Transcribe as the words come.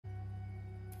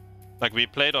Like we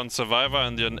played on Survivor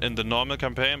in the normal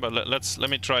campaign, but let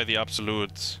me try the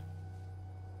absolute.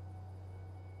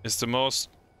 It's the most.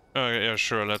 Oh yeah,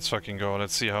 sure. Let's fucking go.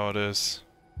 Let's see how it is.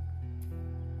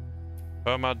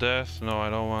 Permadeath? No, I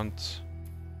don't want.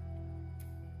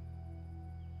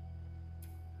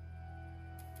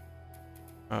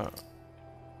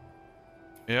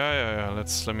 Yeah.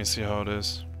 Let me see how it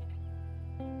is.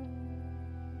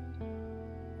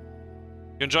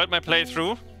 You enjoyed my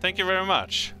playthrough? Thank you very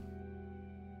much.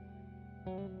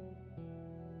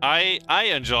 I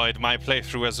enjoyed my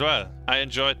playthrough as well. I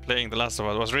enjoyed playing The Last of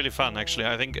Us. It was really fun, actually.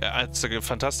 I think it's a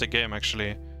fantastic game,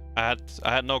 actually. I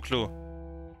had no clue.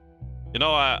 You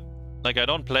know, I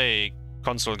don't play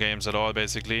console games at all,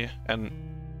 basically,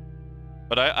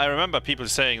 but I remember people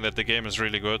saying that the game is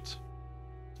really good.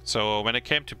 So when it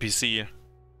came to PC,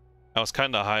 I was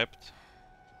kind of hyped.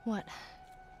 What?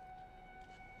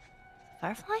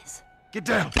 Fireflies? Get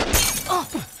down! Oh!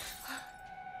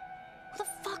 Who the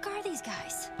fuck are these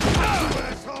guys?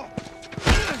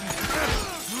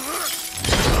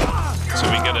 So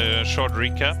we get a short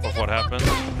recap of what happened.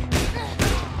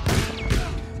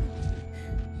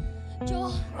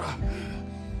 Joel,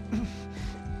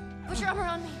 put your arm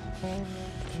around me.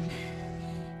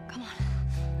 Come on.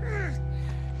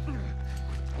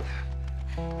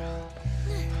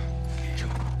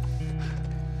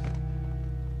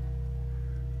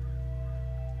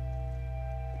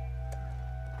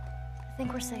 I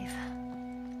think we're safe.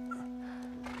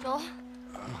 Joel?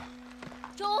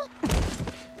 Joel?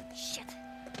 Shit.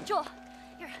 Joel,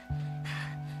 here.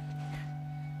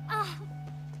 Oh,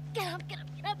 get up.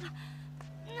 You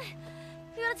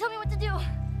gotta tell me what to do.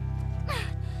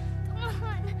 Come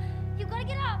on. You gotta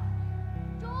get up.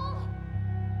 Joel?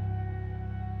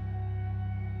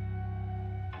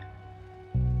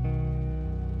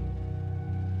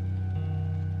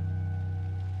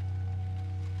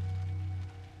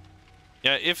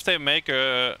 Yeah, if they make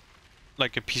a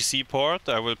PC port,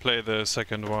 I will play the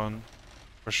second one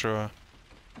for sure.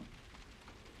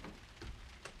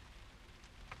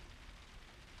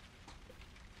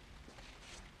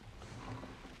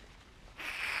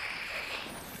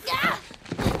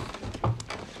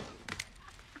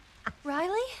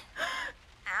 Riley?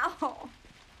 Ow.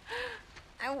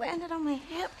 I landed on my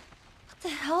hip. What the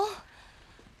hell?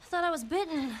 I thought I was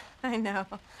bitten. I know.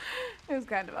 It was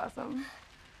kind of awesome.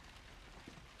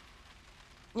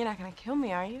 You're not gonna kill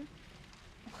me, are you?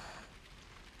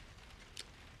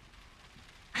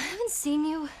 I haven't seen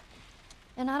you,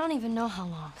 and I don't even know how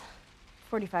long.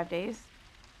 45 days.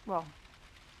 Well,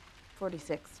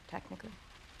 46, technically.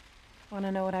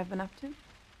 Wanna know what I've been up to?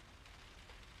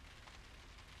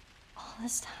 All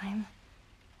this time,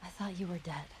 I thought you were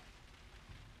dead.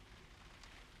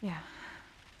 Yeah.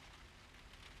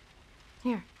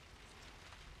 Here.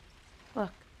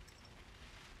 Look.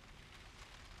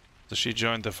 So she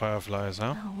joined the Fireflies,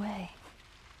 huh? No way.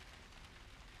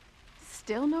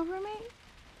 Still no roommate?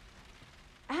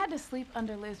 I had to sleep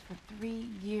under Liz for 3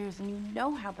 years, and you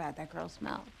know how bad that girl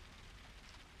smelled.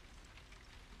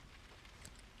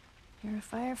 You're a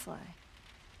firefly.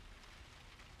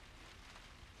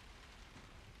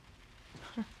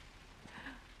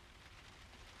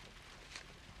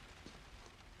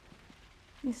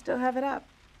 You still have it up.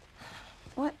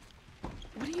 What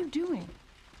are you doing?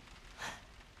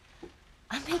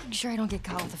 I'm making sure I don't get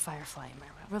caught with a firefly in my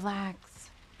room. Relax.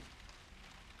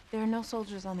 There are no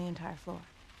soldiers on the entire floor.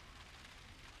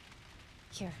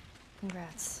 Here,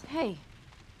 congrats. Hey.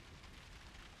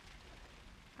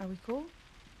 Are we cool?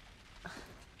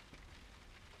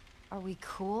 Are we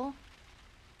cool?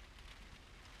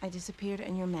 I disappeared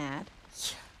and you're mad.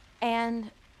 Yeah.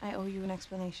 And I owe you an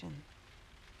explanation.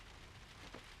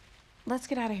 Let's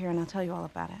get out of here and I'll tell you all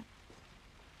about it.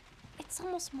 It's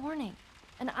almost morning,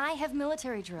 and I have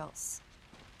military drills.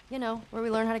 You know, where we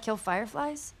learn how to kill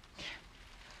fireflies.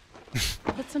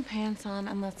 Put some pants on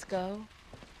and let's go.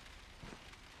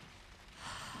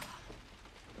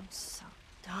 I'm so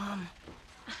dumb.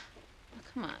 Oh,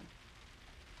 come on.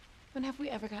 When have we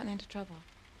ever gotten into trouble?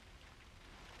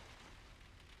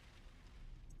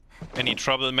 Any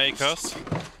troublemakers?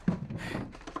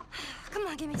 Come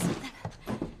on, give me something.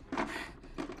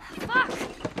 Fuck!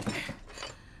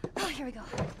 Oh, here we go.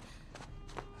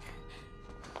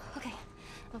 Okay,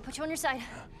 I'll put you on your side.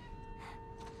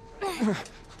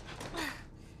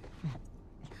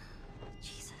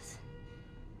 Jesus.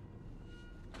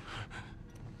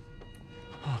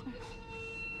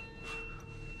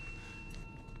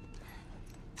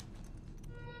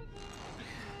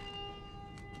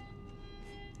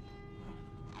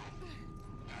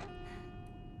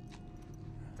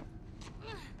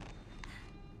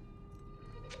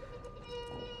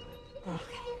 I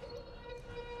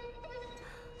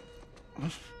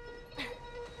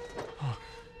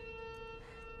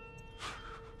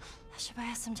should buy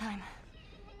us some time.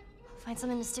 I'll find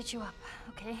something to stitch you up,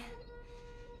 okay?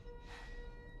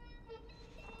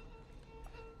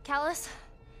 Callus,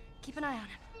 keep an eye on him.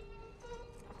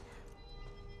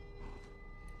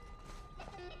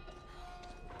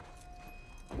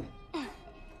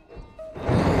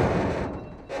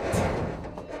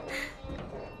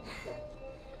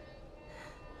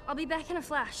 I'll be back in a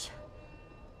flash.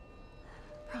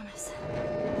 Promise.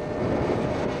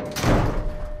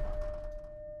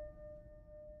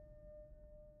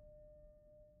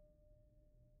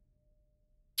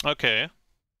 Okay.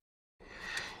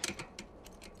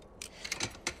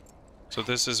 So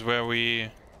this is where we... I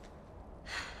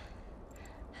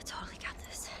totally got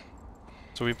this.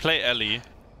 So we play Ellie.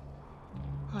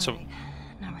 So Alright,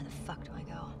 now where the fuck do I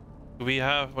go? do we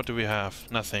have... What do we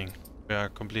have? Nothing. We are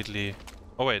completely...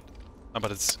 Oh wait. Ah,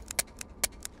 but it's...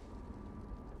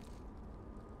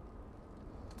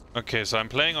 Okay, so I'm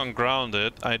playing on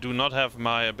grounded. I do not have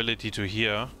my ability to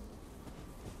hear.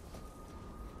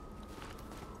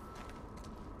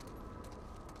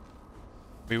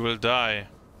 We will die.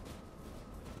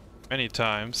 Many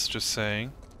times, just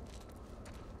saying.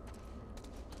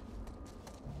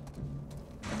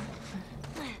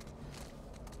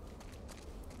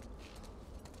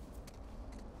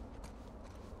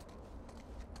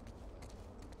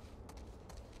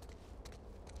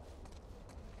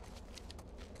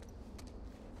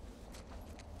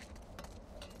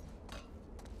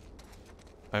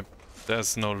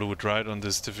 There's no loot, right, on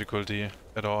this difficulty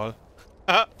at all.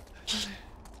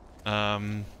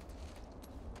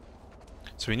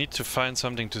 So we need to find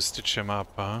something to stitch him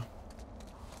up, huh?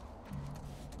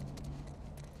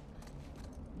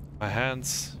 My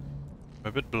hands are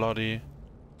a bit bloody.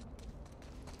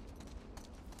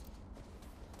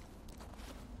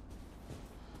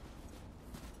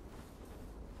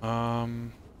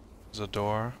 There's a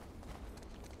door.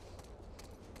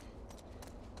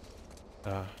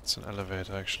 It's an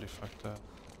elevator actually, fuck that.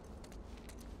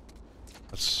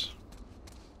 That's...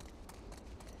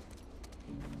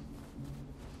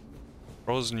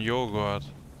 Frozen yogurt.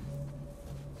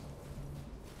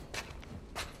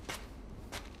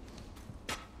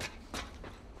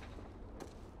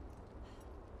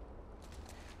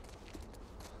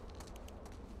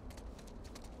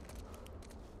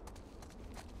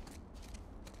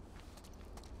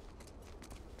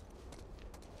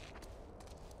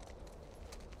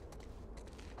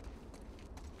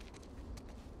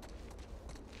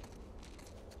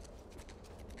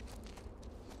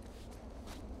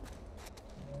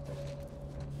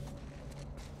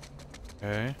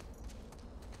 Okay.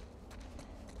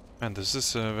 Man, this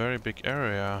is a very big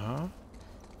area, huh?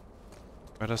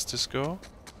 Where does this go?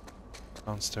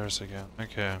 Downstairs again.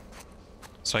 Okay.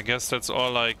 So I guess that's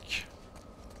all like...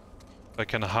 I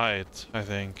can hide, I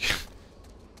think.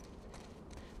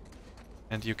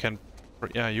 And you can...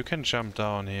 Yeah, you can jump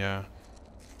down here.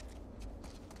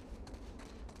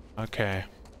 Okay.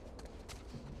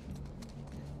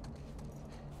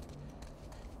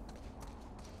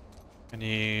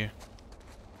 Any...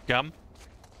 gum?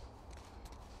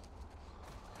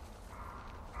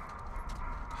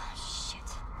 Shit.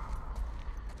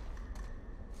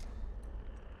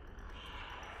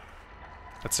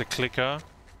 That's a clicker.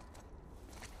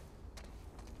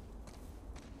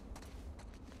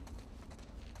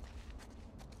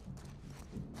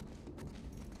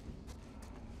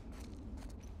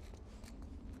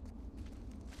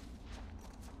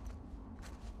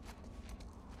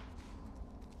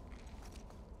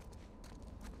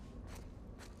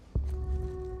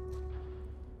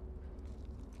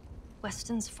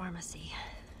 Weston's Pharmacy.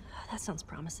 That sounds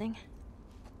promising.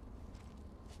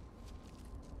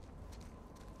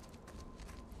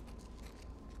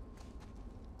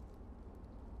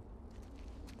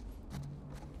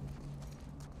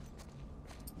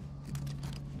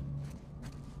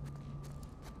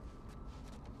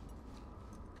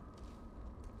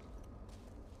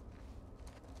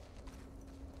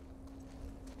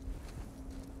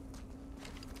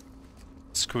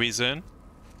 Squeeze in.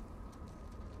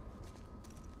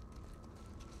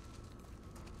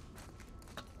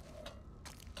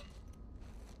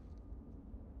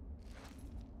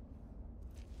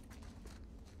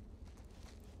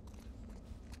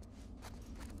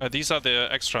 These are the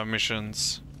extra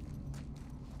missions.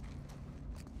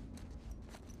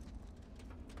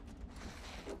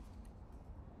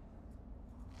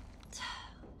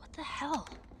 What the hell?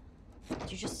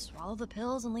 Did you just swallow the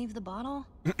pills and leave the bottle?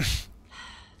 God.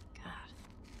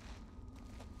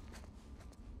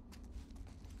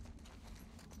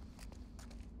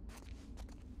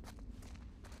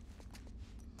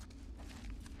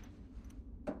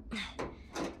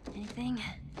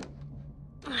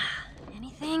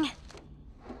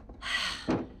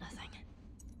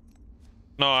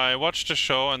 No, I watched the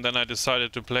show and then I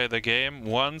decided to play the game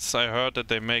once I heard that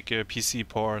they make a PC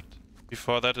port.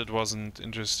 Before that it wasn't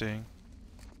interesting.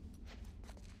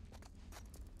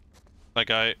 Like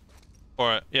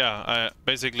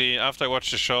basically after I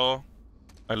watched the show,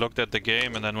 I looked at the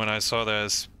game and then when I saw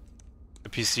there's a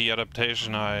PC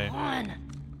adaptation,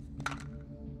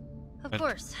 Of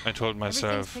course. I told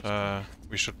myself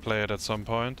we should play it at some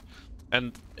point.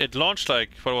 And it launched like,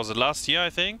 what was it, last year I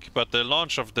think? But the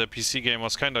launch of the PC game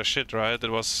was kinda shit, right?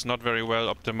 It was not very well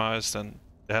optimized and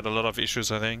they had a lot of issues,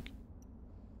 I think.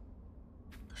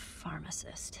 The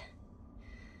pharmacist.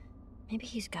 Maybe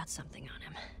he's got something on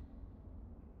him.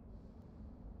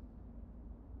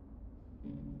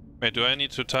 Wait, do I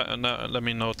need to no, let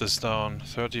me note this down.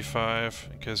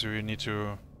 35, in case we need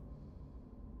to...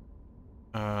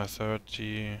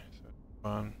 30,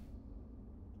 31...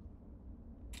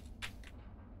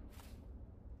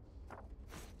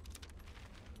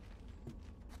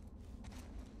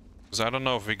 Because I don't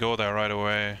know if we go there right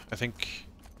away. I think...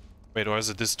 Wait, or is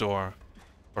it this door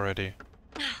already?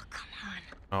 Oh, come on.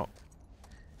 No.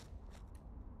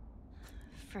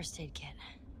 First aid kit.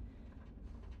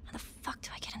 How the fuck do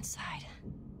I get inside?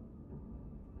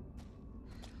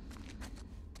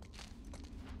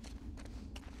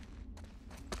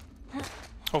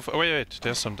 Oh, wait,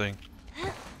 there's something.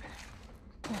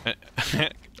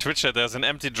 Twitcher, there's an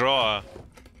empty drawer.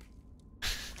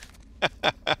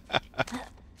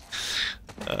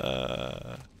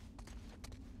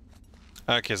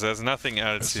 Okay, so there's nothing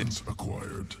else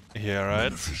here, right?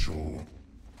 Beneficial.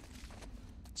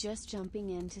 Just jumping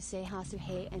in to say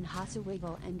hasuHey and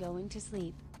hasuWiggle and going to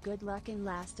sleep. Good luck in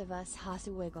Last of Us,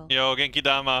 hasuWiggle. Yo, Genki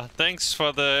Dama, thanks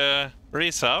for the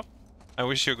resub. I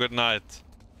wish you a good night.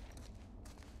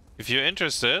 If you're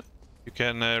interested, you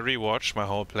can rewatch my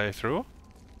whole playthrough.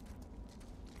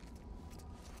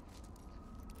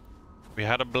 We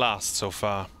had a blast so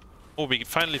far. Oh, we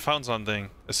finally found something.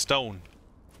 A stone.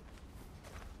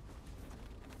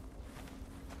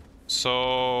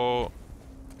 So...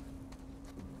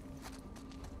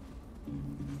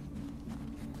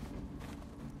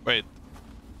 Wait.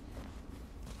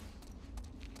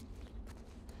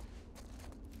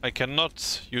 I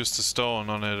cannot use the stone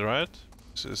on it, right?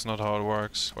 This is not how it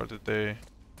works. Or did they...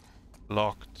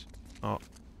 Locked? Oh.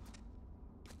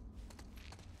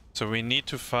 So we need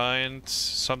to find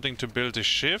something to build a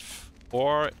shiv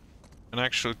or an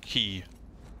actual key.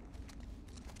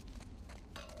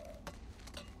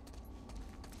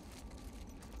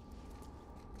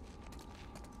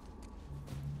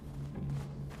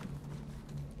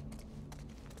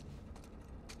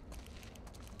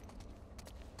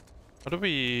 How do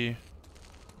we...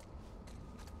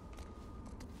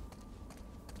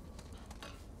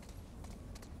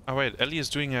 Oh wait, Ellie is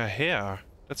doing her hair.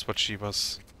 That's what she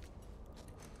was.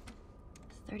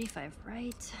 35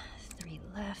 right, 3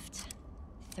 left,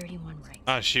 31 right.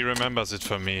 Ah, she remembers it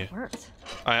for me. It worked.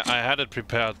 I had it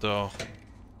prepared though.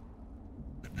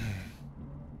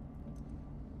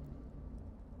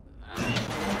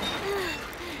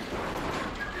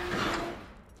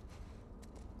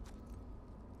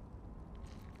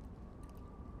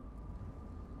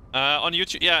 On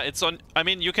YouTube, yeah, it's on. I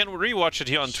mean, you can rewatch it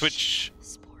here on Twitch.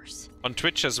 Spores. On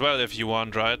Twitch as well if you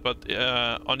want, right? But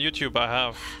on YouTube I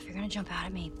have If you're gonna jump out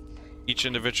at me. each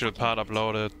individual part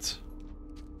uploaded.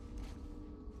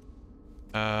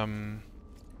 I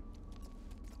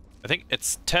think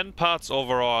it's 10 parts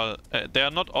overall. They are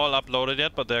not all uploaded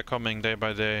yet, but they're coming day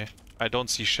by day. I don't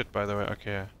see shit, by the way.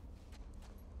 Okay.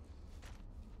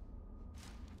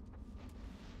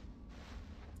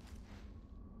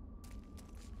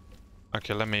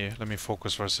 Okay, let me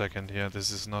focus for a second here. This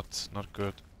is not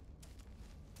good.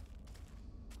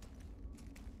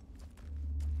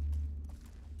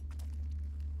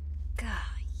 God,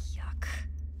 yuck.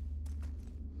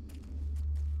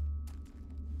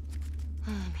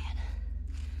 Oh man.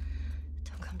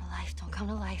 Don't come to life, don't come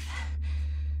to life.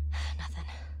 Nothing.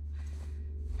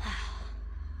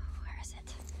 Where is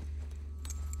it?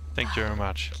 Thank you very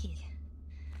much. Key.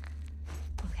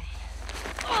 Okay.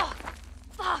 Oh,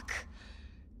 fuck!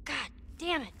 God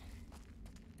damn it.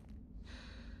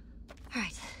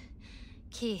 Alright.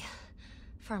 Key.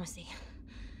 Pharmacy.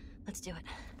 Let's do it.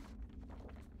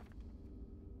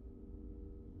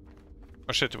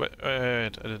 Oh shit, wait, I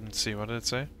didn't see. What did it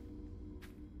say?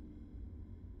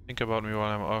 Think about me while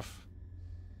I'm off.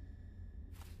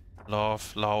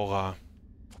 Love, Laura.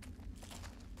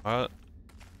 Well...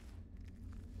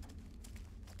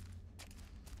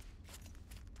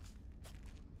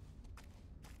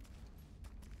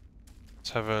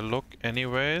 Let's have a look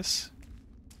anyways.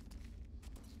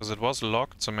 Because it was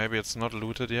locked, so maybe it's not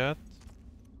looted yet.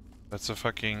 That's a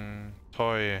fucking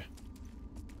toy.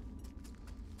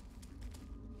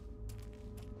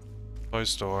 Toy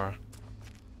store.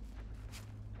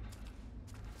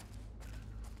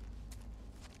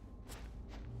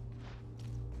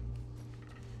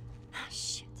 Ah,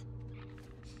 shit.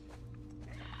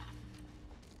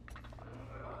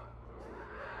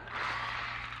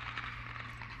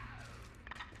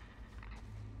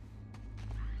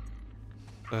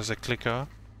 There's a clicker.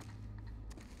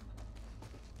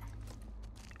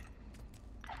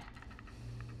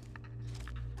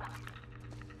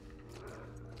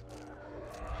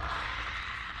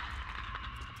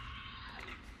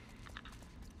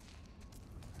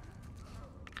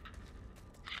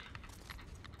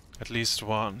 At least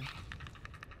one.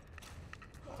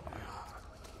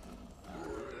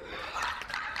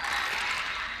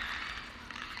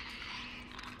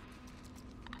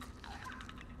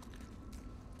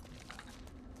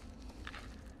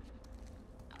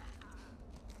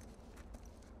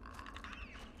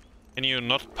 Can you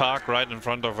not park right in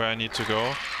front of where I need to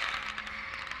go?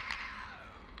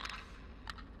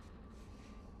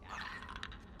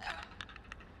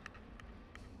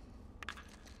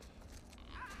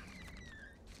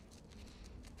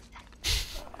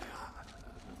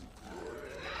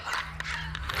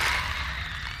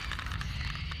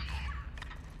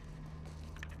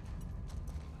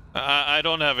 I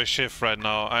don't have a shift right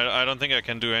now. I don't think I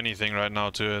can do anything right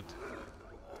now to it.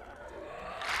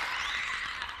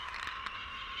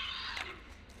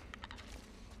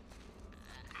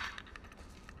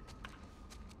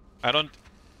 I don't...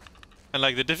 And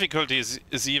like the difficulty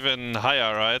is even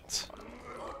higher, right?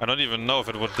 I don't even know if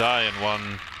it would die in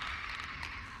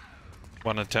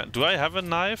one attempt. Do I have a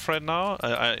knife right now?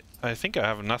 I think I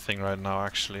have nothing right now,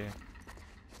 actually.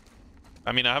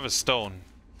 I mean, I have a stone.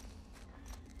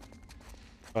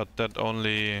 But that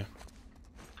only...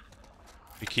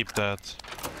 We keep that.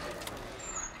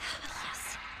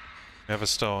 We have a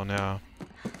stone, yeah.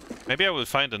 Maybe I will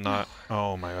find a knife.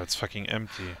 Oh my god, it's fucking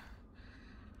empty.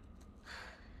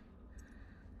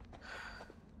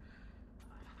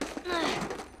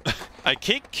 I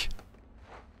kick?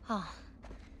 Oh.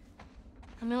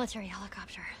 A military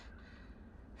helicopter.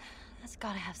 That's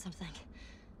gotta have something.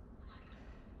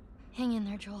 Hang in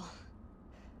there, Joel.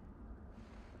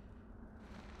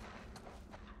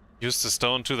 Use the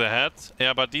stone to the head?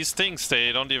 Yeah, but these things,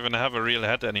 they don't even have a real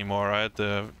head anymore, right?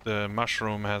 The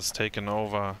mushroom has taken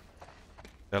over.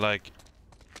 They're like...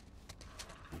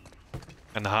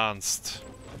 enhanced.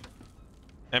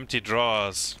 Empty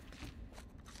drawers.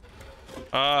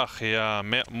 Ugh, yeah.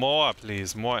 More,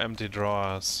 please. More empty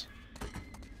drawers.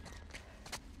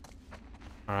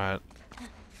 Alright.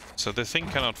 So the thing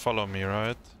cannot follow me,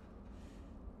 right?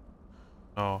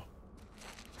 No.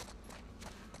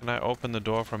 Can I open the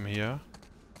door from here?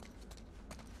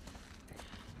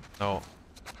 No.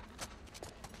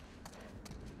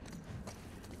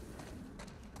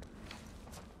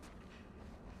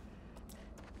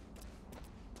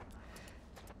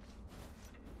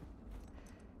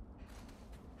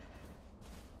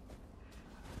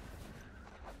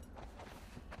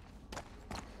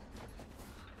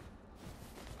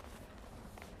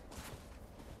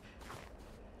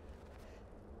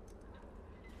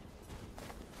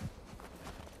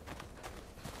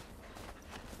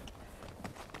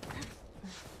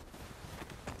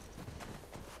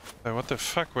 Wait, what the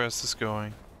fuck? Where's this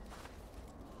going?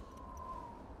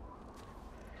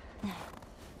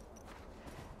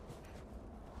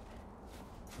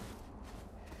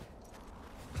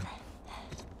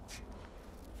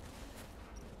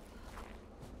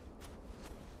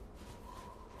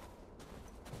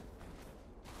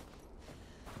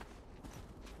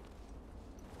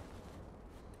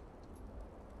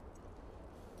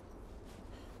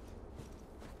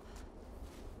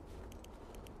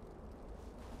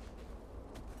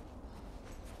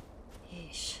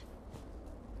 Yeesh.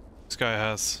 This guy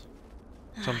has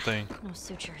something. No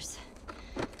sutures.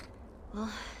 Well,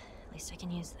 at least I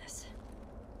can use this.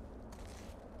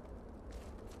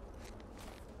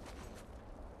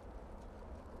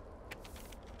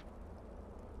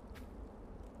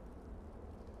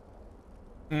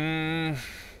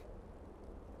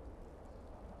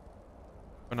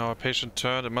 When our patient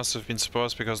turned, it must have been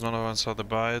spores because none of us saw the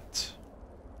bite.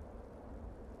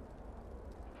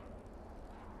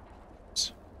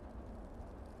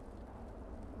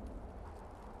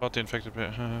 About the infected...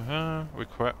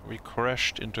 we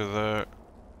crashed into the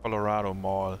Colorado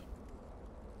Mall.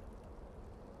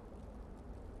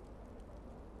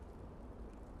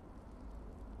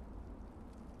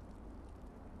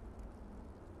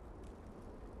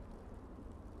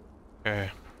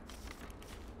 Okay.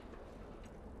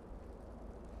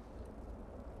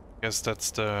 Guess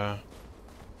that's the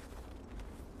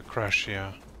crash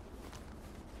here.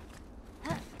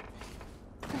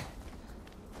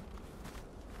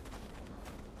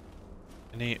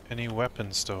 Any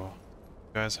weapons though?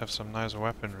 You guys have some nice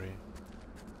weaponry.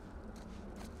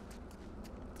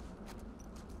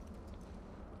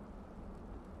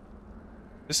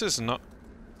 This is not...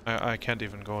 I can't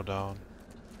even go down.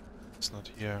 It's not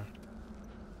here.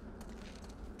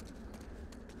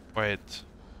 Wait.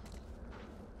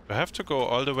 Do I have to go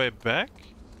all the way back?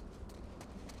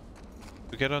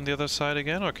 To get on the other side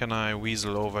again? Or can I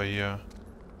weasel over here?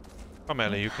 Come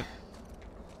Ellie, you can...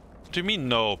 What do you mean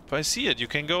nope? I see it. You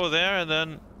can go there and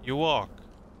then you walk.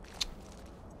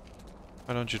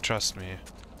 Why don't you trust me?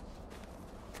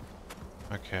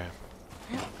 Okay.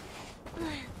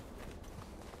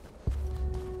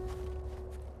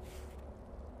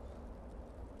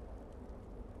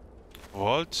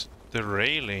 Vault the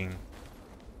railing.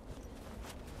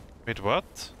 Wait,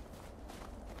 what?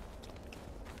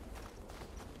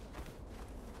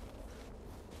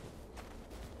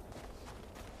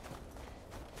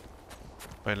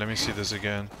 Wait, let me see this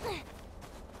again.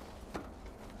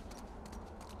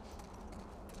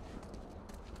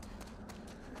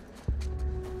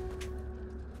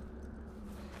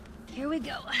 Here we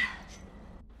go.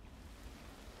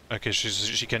 Okay,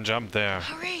 she can jump there.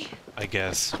 Hurry! I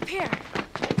guess. Up here.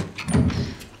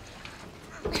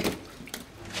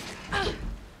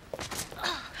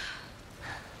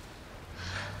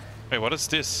 Wait, what is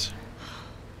this?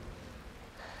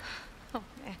 Oh,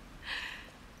 man.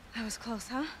 That was close,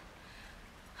 huh?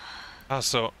 Ah,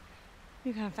 so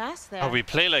You're kind of fast there. oh, we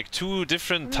play like two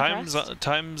different I'm impressed.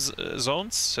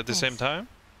 zones at the same Yes. time?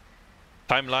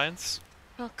 Timelines?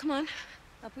 Well, come on.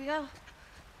 Up we go.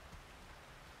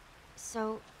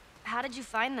 So, how did you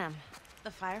find them?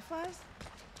 The fireflies?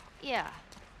 Yeah.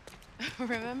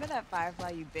 Remember that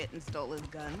firefly you bit and stole his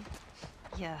gun?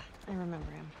 Yeah, I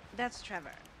remember him. That's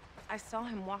Trevor. I saw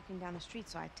him walking down the street,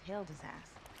 so I tailed his ass.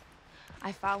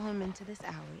 I followed him into this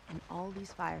alley, and all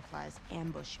these fireflies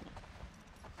ambushed me.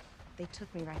 They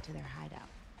took me right to their hideout.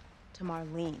 To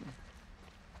Marlene.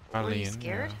 Were you Arlene,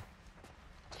 scared?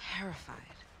 yeah. Terrified.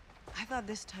 I thought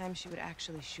this time she would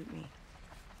actually shoot me.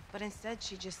 But instead,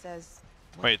 she just says,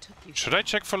 "What Wait, took you should so I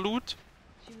check for loot?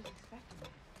 She was expecting me.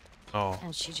 Oh.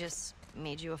 And she just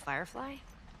made you a firefly?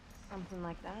 Something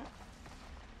like that.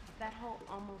 That whole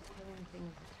almost killing thing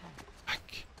was a test.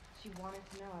 Fuck. She wanted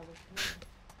to know I was committed.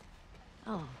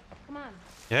 Oh. Come on.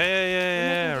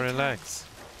 Yeah, good relax.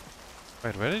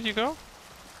 Wait, where did you go?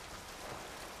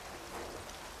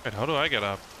 Wait, how do I get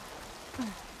up?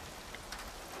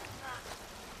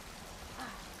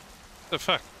 The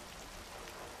fuck?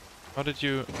 How did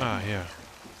you... Ah, here.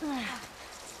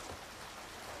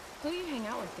 Who do you hang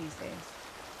out with these days?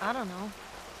 I don't know.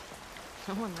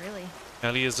 No one really.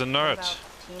 Ellie is a What nerd. about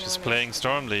Tina She's and playing Esther?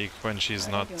 Storm League when she's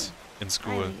What are they not doing? in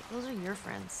school. Hey, those are your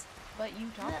friends. But you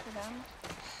talk to them.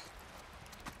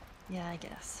 Yeah, I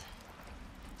guess.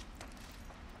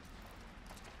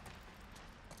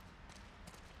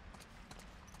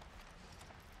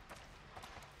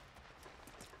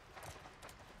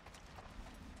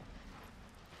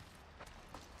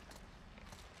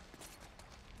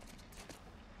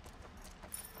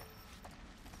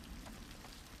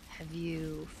 Have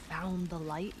you found the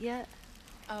light yet?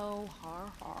 Oh,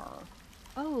 har har.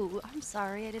 Oh, I'm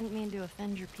sorry. I didn't mean to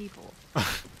offend your people.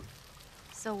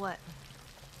 So what?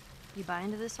 You buy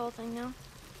into this whole thing now?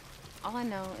 All I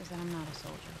know is that I'm not a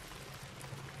soldier.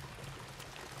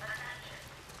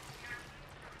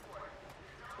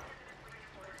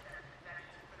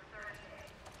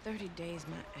 "30 days,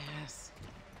 my ass.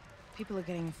 People are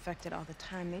getting infected all the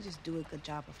time. They just do a good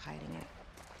job of hiding it.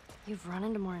 You've run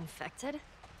into more infected?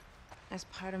 As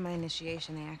part of my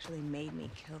initiation, they actually made me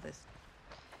kill this.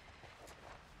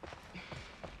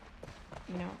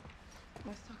 You know,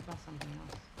 let's talk about something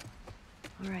else.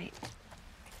 All right.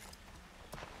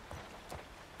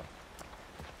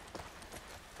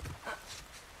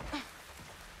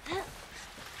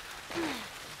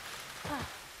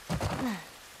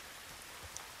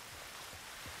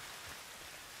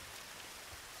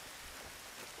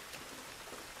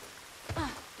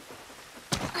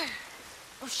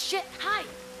 Oh shit, hi!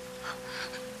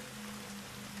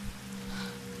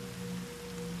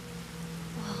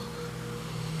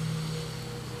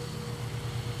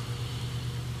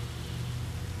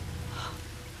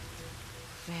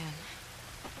 Man,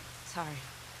 sorry.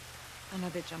 I'm a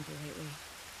bit jumpy lately.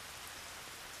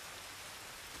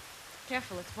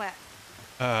 Careful, it's wet.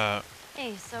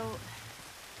 Hey, so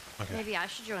Okay. maybe I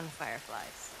should join the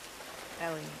Fireflies.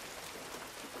 Ellie,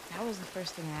 that was the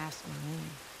first thing I asked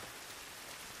Marlene.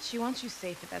 She wants you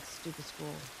safe at that stupid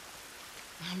school.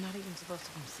 I'm not even supposed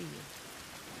to come see you.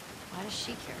 Why does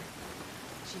she care?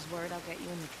 She's worried I'll get you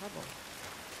into trouble.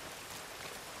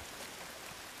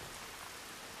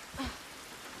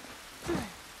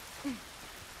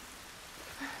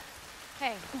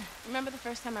 Hey, remember the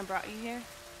first time I brought you here?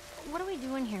 What are we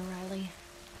doing here, Riley?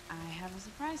 I have a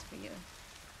surprise for you.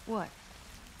 What?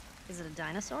 Is it a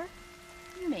dinosaur?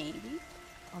 Maybe.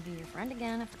 I'll be your friend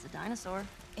again if it's a dinosaur.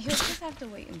 You'll just have to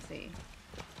wait and see.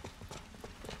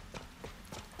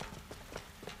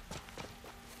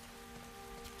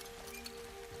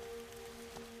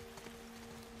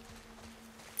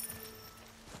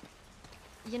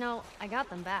 You know, I got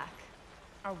them back.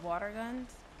 Our water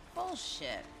guns?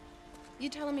 Bullshit. You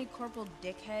telling me Corporal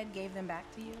Dickhead gave them back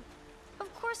to you?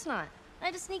 Of course not. I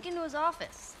had to sneak into his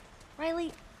office.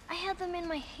 Riley, I had them in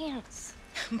my hands.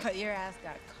 But your ass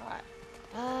got caught.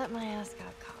 But my ass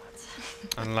got caught.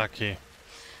 Unlucky.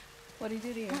 What'd he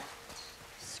do to you?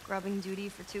 Scrubbing duty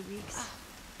for 2 weeks.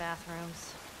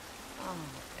 Bathrooms. Oh,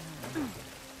 God.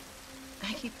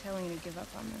 I keep telling you to give up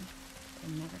on them.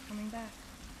 They're never coming back.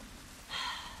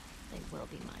 They will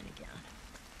be mine again.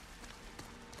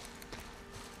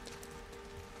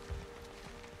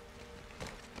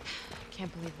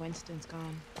 Can't believe Winston's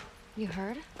gone. You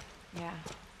heard? Yeah.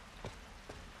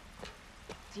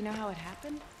 Do you know how it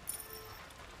happened?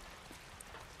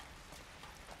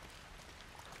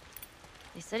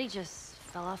 They said he just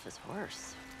fell off his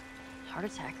horse. Heart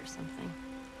attack or something.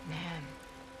 Man.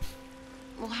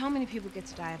 Well, how many people get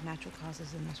to die of natural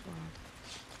causes in this world?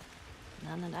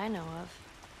 None that I know of.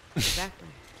 Exactly.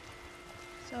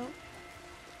 So,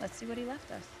 let's see what he left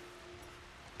us.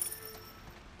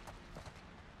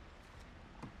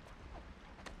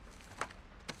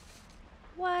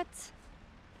 What?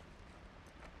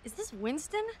 Is this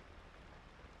Winston?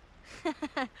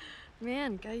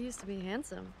 Man, guy used to be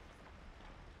handsome.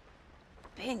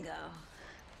 Bingo.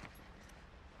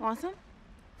 Want some?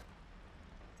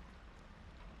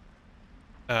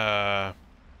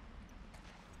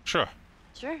 Sure.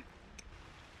 Sure.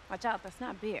 Watch out, that's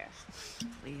not beer.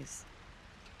 Please.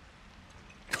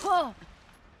 Oh!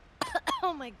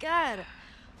 Oh my god!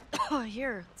 Oh,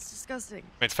 here. It's disgusting.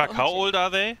 Wait, fuck, how old are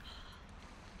they?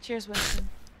 Cheers, Winston.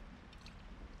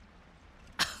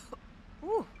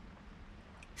 Ooh.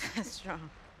 That's strong.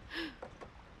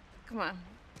 Come on.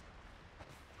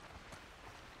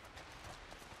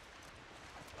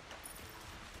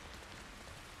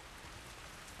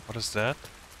 What is that?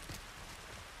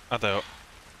 Other.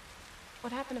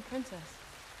 What happened to Princess?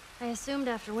 I assumed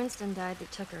after Winston died they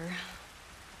took her.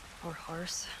 Poor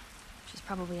horse. She's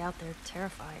probably out there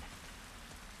terrified.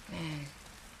 Man.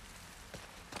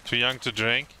 Too young to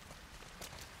drink?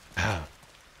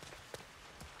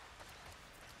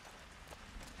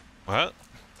 Well.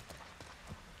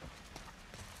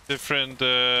 Different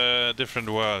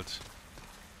world.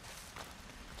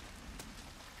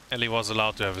 Ellie was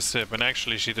allowed to have a sip, and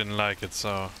actually she didn't like it,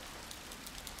 so...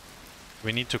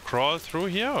 We need to crawl through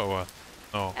here, or what?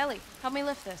 No. Ellie, help me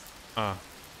lift this. Ah.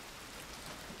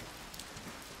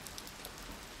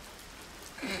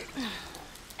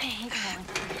 I hate falling.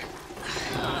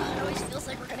 It always feels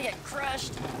like we're gonna get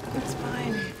crushed. It's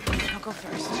fine. I'll go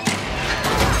first.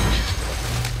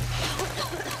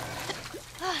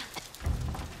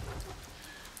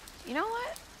 You know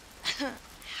what?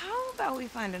 How about we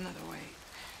find another way?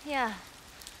 Yeah.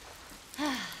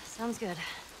 Sounds good.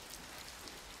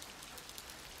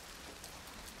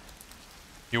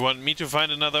 You want me to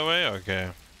find another way? Okay.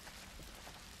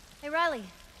 Hey, Riley.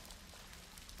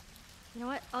 You know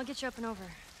what? I'll get you up and over.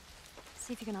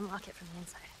 See if you can unlock it from the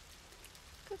inside.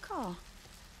 Good call.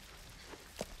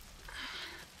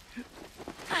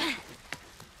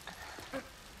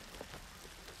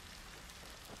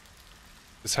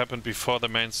 This happened before the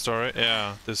main story.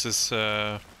 Yeah, this is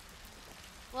Well,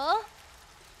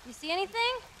 you see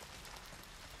anything?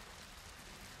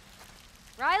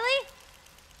 Riley?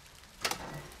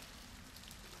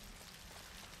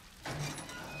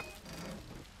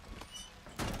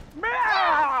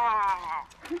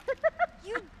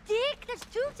 You dick! That's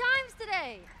 2 times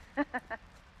today!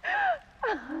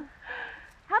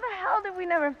 How the hell did we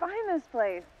never find this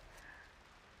place?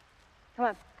 Come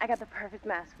on, I got the perfect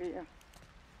mask for you.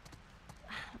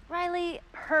 Riley,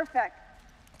 Perfect.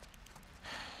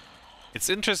 It's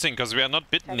interesting because we are not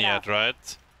bitten Check it yet, out.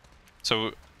 right?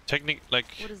 So like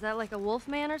what is that, like a wolf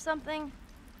man or something?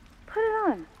 Put it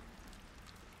on.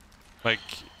 like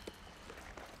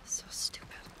So stupid.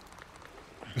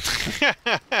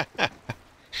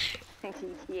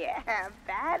 Yeah,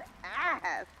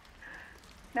 badass.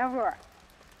 Now roar.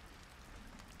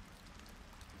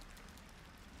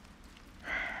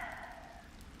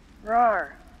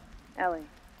 Roar. Ellie,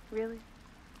 really?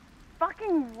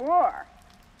 Fucking roar.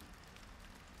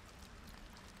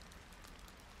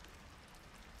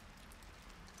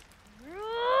 Roar!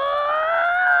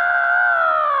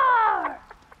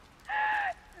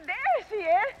 There she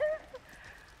is.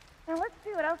 Now let's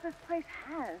see what else this place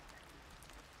has.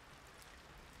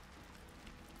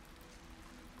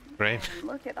 Great.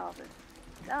 Look at all this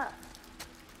stuff.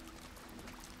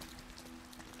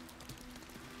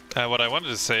 What I wanted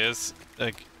to say is,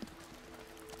 like,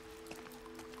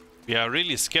 we are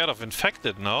really scared of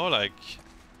infected now, like...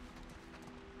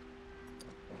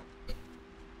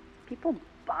 People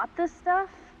bought this stuff?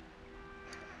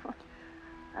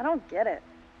 I don't get it.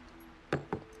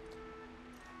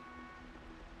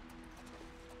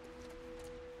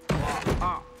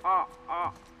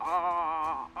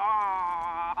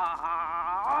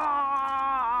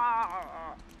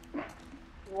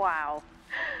 Wow.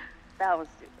 That was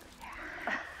stupid.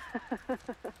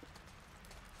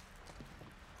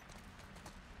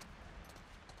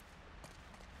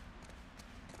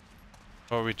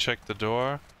 Or we check the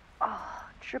door. Oh,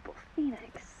 triple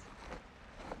phoenix.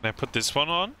 Can I put this one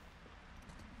on?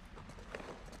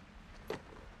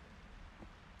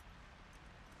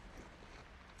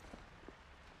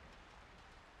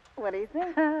 What do you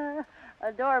think?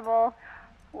 Adorable.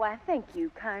 Why, thank you,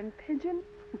 kind pigeon.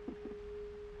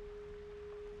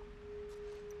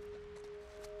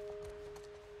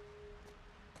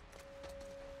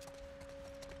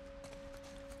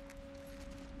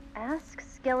 Ask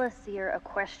Skeleseer a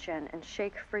question and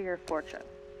shake for your fortune.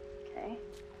 Okay?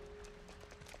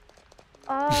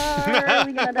 Are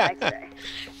we gonna die today?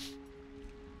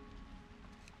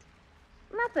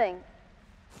 Nothing.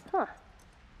 Huh.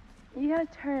 You gotta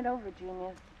turn it over,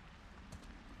 genius.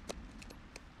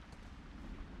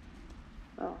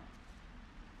 Oh.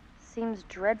 Seems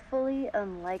dreadfully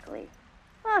unlikely.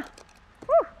 Ah.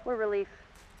 Whew, what relief.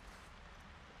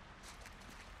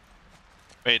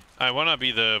 Wait, I wanna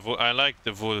be the... I like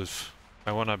the wolf.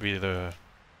 I wanna be the...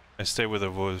 I stay with the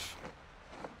wolf.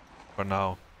 For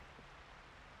now.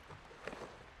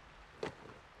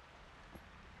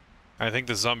 I think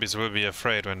the zombies will be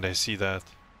afraid when they see that.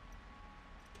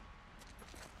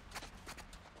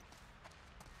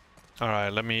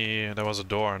 Alright, let me... There was a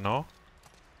door, no?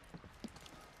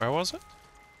 Where was it?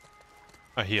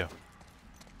 Ah, here.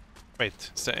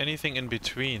 Wait, is there anything in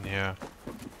between here?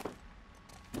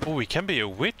 Oh, we can be a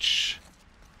witch?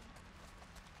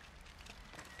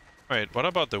 Wait, what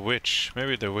about the witch?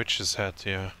 Maybe the witch's head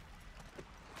here.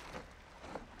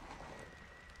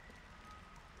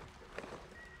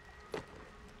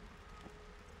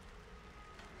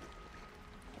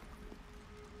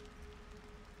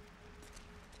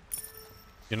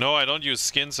 You know, I don't use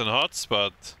skins and hots,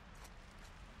 but...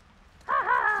 Ha ha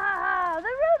ha ha! The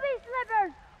ruby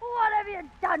slippers! What have you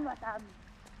done with them?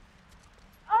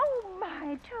 Oh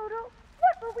my, Toto!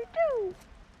 What will we do?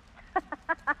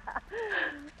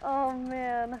 Oh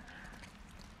man.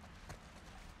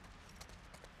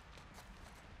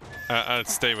 I'll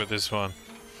stay with this one.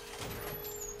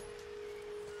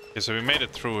 Okay, so we made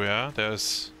it through, yeah?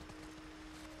 There's...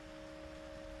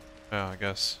 Yeah, I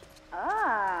guess.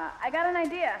 Ah, I got an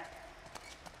idea.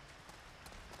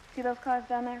 See those cars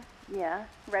down there? Yeah.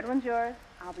 Red one's yours,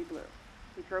 I'll be blue.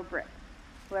 We throw bricks.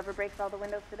 Whoever breaks all the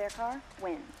windows to their car,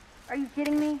 wins. Are you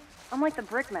kidding me? I'm like the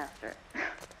brick master.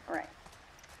 All right.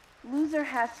 Loser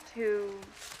has to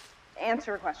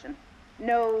answer a question.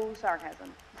 No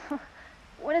sarcasm.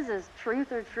 What is this,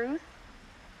 truth or truth?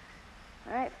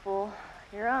 All right, fool.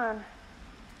 You're on.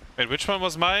 Wait, which one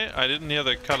was my? I didn't hear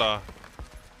the color.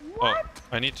 What? Oh,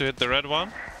 I need to hit the red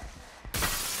one.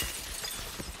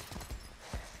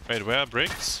 Wait, where are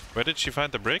bricks? Where did she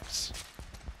find the bricks?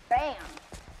 Bam.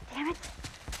 Damn it.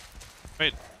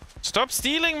 Wait, stop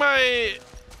stealing my...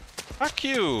 Fuck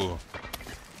you.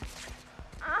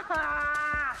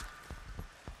 Ah!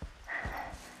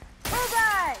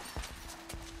 Bullseye!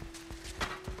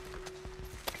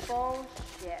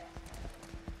 Bullshit.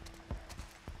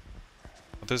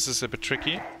 This is a bit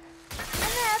tricky. And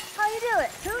that's how you do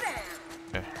it. 2 down.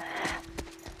 Okay.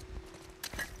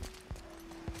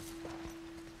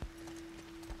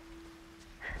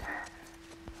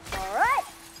 All right.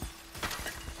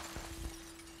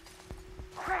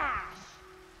 Crash.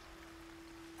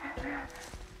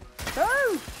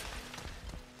 Boom.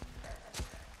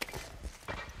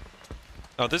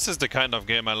 Now this is the kind of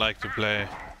game I like to play.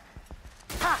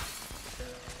 Ha.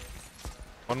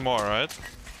 One more, right?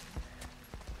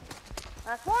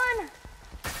 Last one.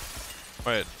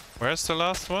 Wait, where's the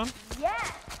last one?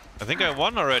 Yes. I think I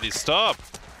won already. Stop!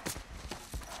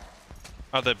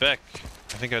 Are they back?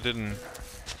 I think I didn't.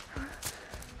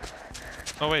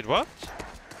 Oh wait, what?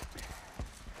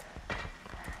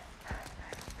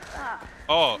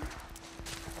 Oh,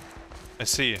 I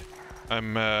see.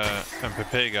 I'm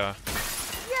Pepega.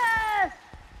 Yes!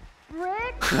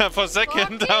 Brick? For a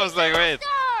second, I was like, wait.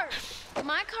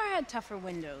 My car had tougher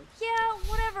windows. Yeah,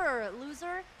 whatever,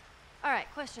 loser. All right,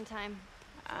 question time.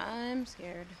 I'm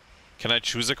scared. Can I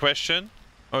choose a question?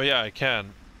 Oh yeah, I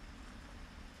can.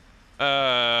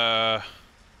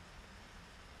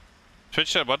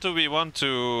 Twitch chat, what do we want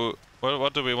to...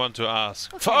 What do we want to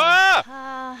ask? Okay.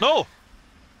 Ah! No!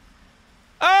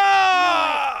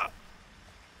 Ah!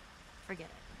 Forget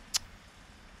it.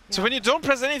 So when you don't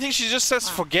press anything, she just says,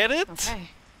 forget it? Okay.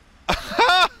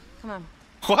 Come on.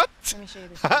 What? Let me show you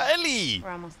this. Ellie! We're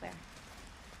almost there.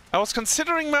 I was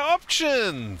considering my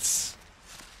options!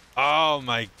 Oh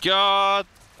my god!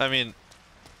 I mean...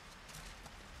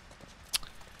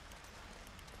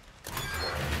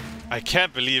 I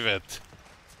can't believe it.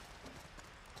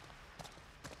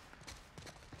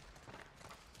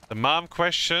 The mom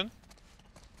question?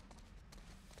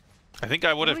 I think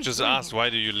I would have just asked, why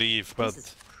do you leave, but... This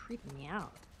is creeping me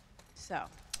out. So,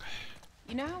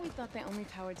 you know how we thought they only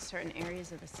powered certain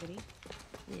areas of the city?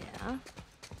 Yeah.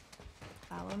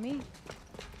 Follow me.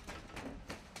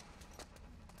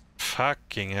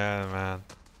 Fucking hell, man.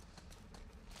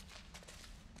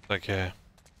 Okay.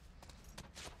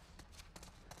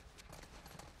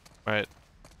 Right.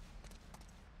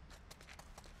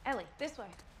 Ellie, this way.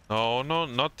 No, no,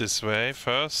 not this way.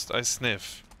 First, I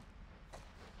sniff.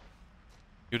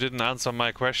 You didn't answer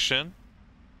my question,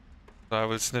 so I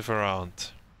will sniff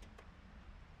around.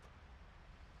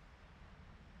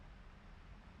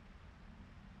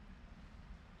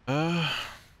 They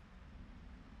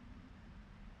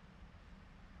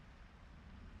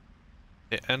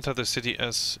enter the city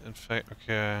as, in fact,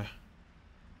 okay.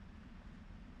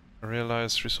 I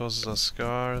realize resources are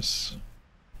scarce.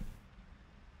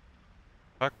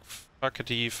 Fuck,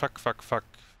 fuckity, fuck, fuck, fuck.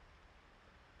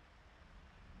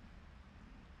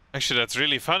 Actually, that's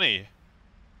really funny.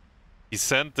 He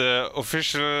sent the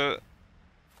official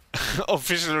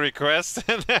official request.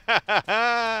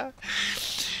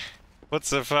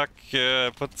 What's the fuck?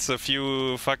 Puts a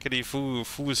few fuckity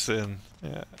foos in.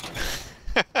 Yeah.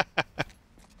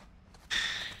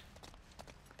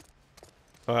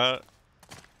 Well.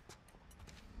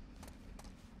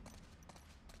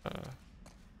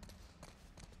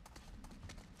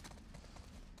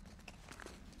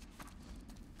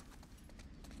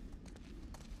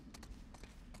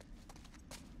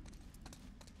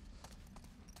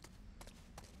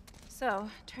 So,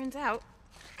 turns out,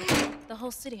 the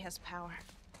whole city has power.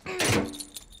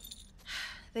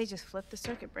 They just flip the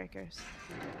circuit breakers.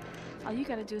 All you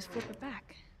gotta do is flip it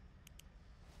back.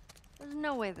 There's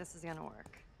no way this is gonna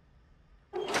work.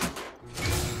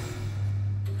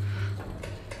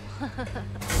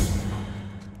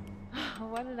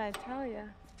 What did I tell you?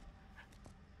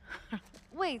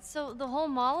 Wait, so the whole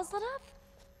mall is lit up?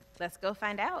 Let's go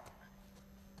find out.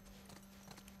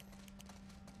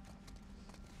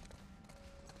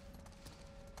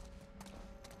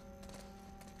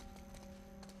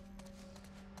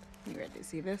 You ready to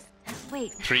see this?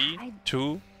 Wait. 3,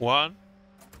 2, 1.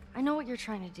 I know what you're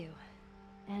trying to do.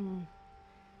 And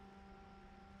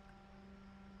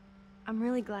I'm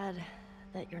really glad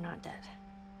that you're not dead.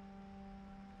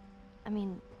 I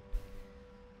mean,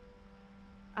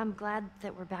 I'm glad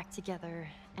that we're back together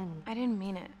and... I didn't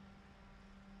mean it.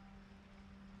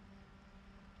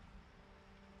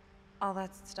 All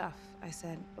that stuff I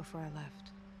said before I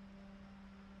left.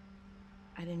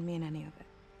 I didn't mean any of it.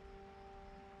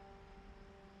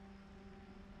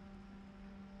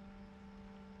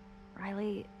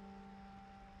 Riley,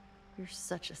 you're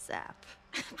such a sap.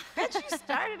 Bet you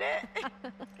started it.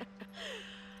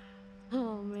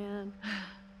 Oh, man.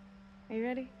 Are you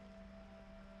ready?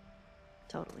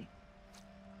 Totally.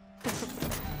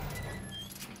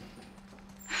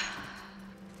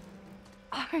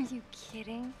 Are you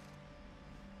kidding?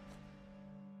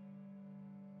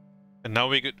 And now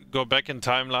we could go back in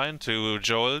timeline to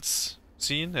Joel's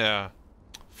scene. Yeah.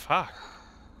 Fuck.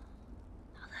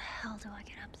 How the hell do I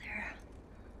get up there?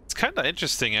 It's kind of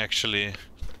interesting, actually.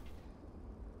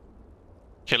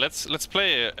 Okay, let's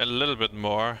play a little bit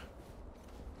more.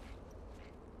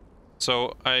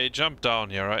 So I jumped down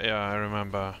here, right? Yeah, I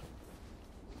remember.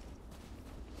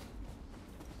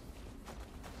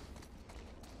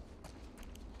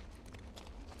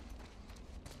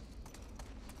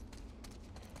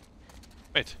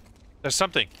 Wait, there's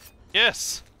something.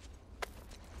 Yes.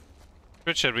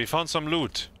 Richard, we found some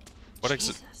loot. What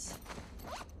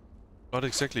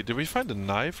exactly? Did we find a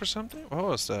knife or something? What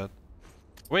was that?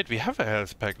 Wait, we have a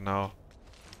health pack now.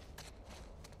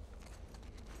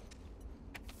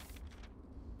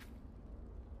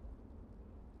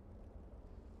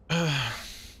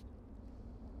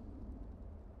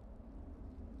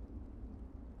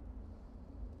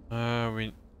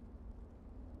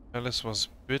 Alice was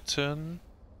bitten.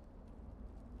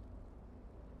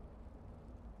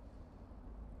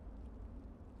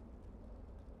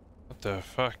 What the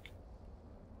fuck?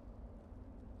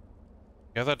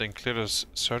 Gathered and cleared a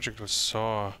surgical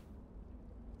saw.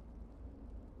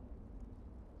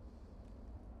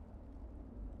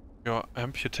 You're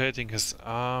amputating his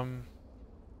arm.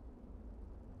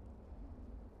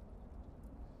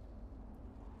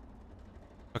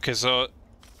 Okay, so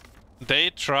they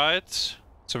tried.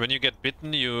 So when you get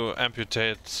bitten, you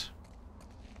amputate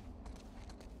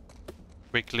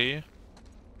quickly.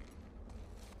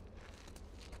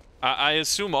 I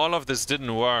assume all of this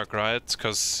didn't work, right?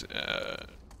 Because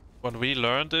what we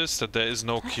learned is that there is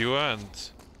no cure, and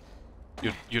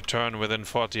you turn within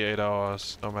 48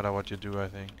 hours, no matter what you do. I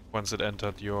think once it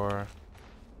entered your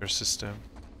system.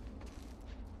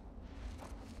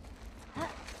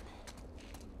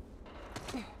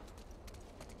 Can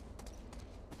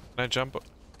I jump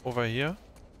over here?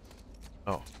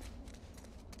 No.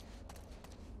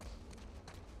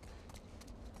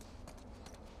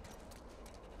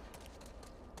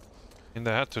 And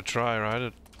they had to try,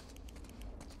 right?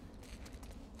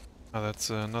 Oh, that's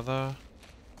another.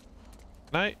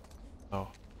 Can I? No.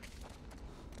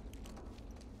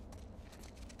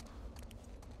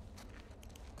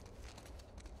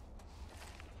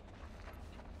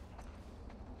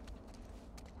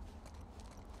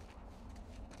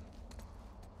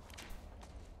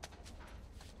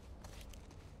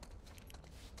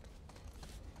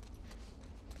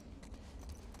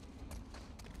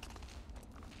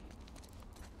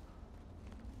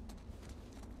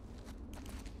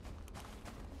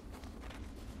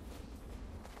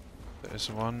 There's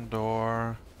one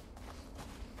door.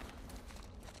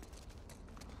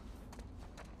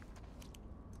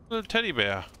 Little teddy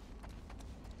bear.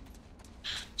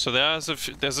 So there's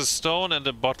a stone and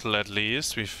a bottle at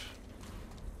least. We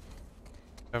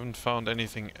haven't found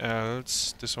anything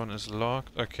else. This one is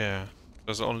locked. Okay,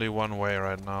 there's only one way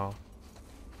right now.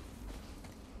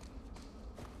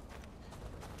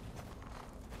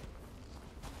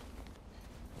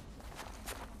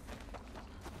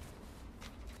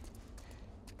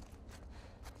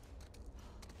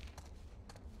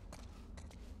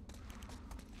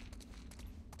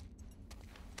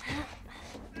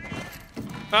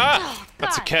 Ah! Oh,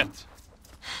 That's a God. cat.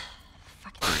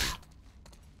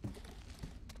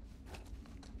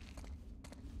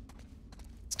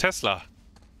 It's Tesla.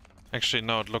 Actually,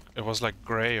 no, it was like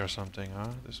gray or something,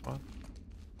 huh? This one?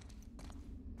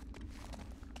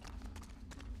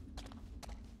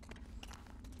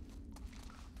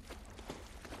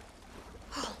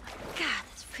 Oh my God,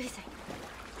 that's freezing.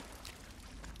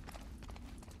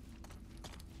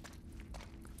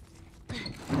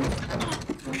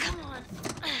 Come on.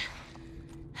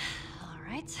 All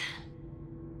right.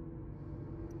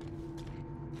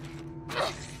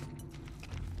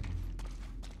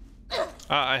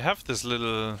 Ah, I have this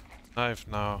little knife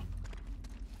now.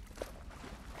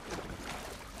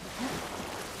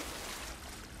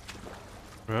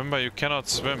 Remember, you cannot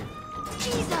swim.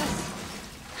 Jesus!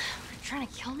 Are you trying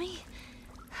to kill me?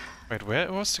 Wait,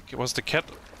 where was the cat?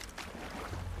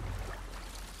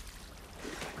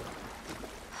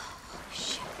 Oh,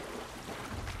 shit.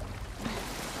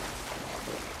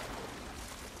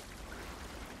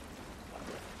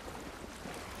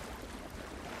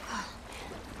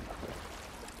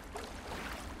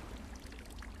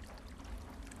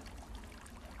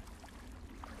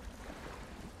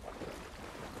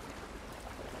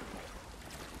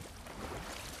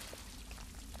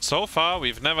 So far,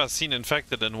 we've never seen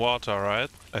infected in water, right?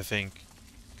 I think.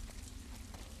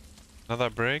 Another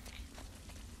brick.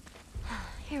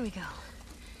 Here we go.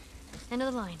 End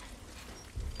of the line.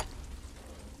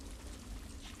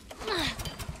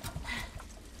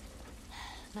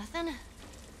 Nothing?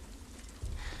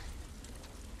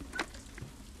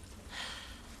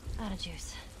 Out of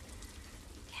juice.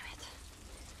 Damn it.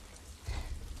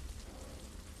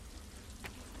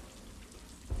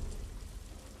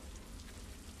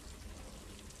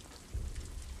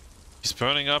 He's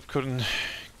burning up, couldn't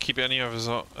keep any of his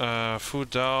food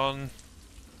down.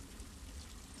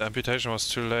 The amputation was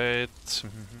too late.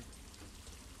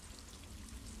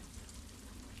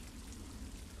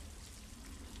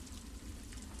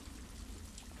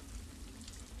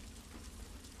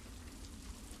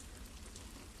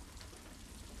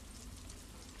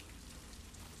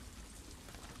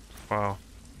 Wow.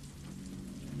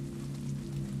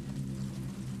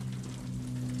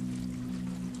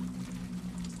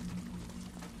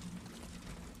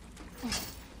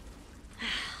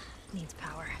 Needs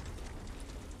power.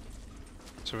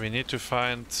 So we need to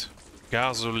find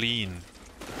gasoline.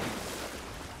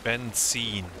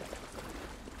 Benzene.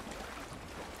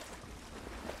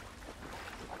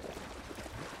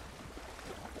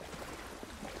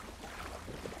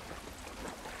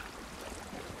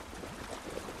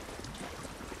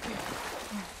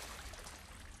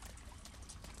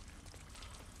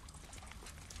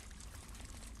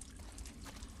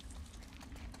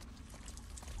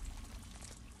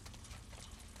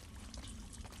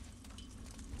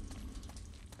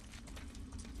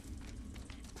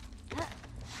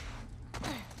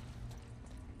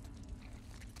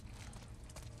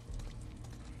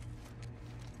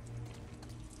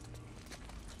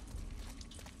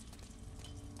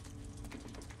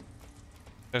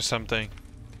 There's something.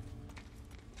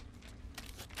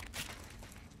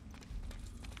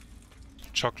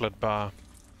 Chocolate bar.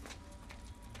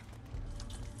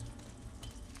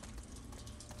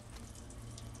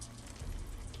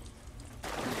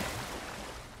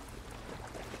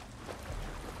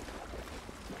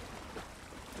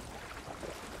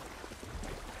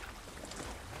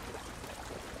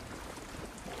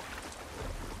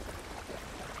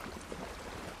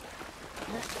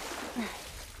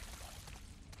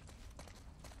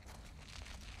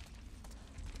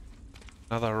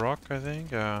 Another rock, I think.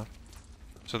 Yeah.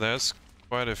 So there's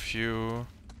quite a few.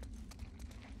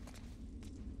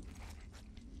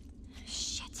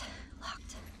 Shit,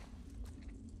 locked.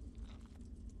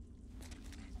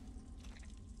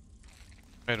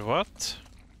 Wait, what?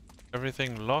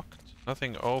 Everything locked,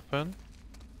 nothing open.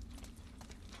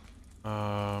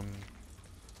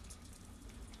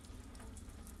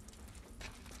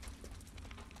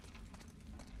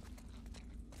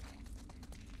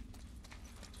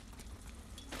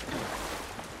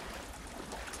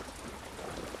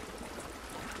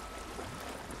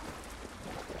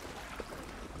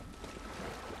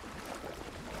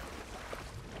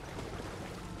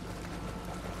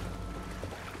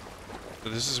 So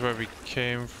this is where we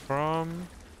came from.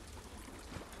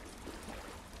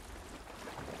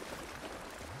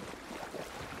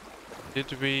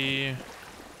 Did we...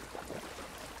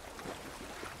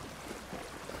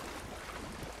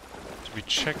 We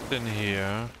checked in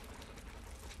here.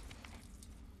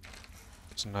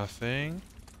 There's nothing.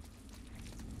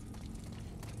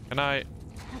 Can I...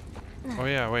 Oh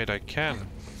yeah, wait, I can.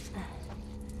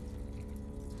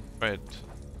 Wait.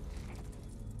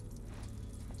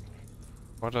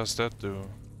 What does that do?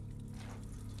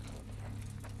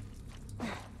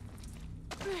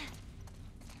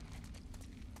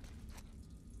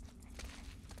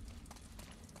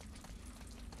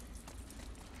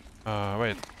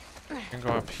 Wait. I can go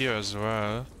up here as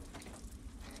well.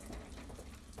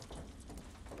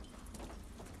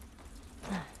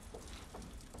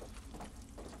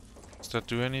 Does that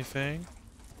do anything?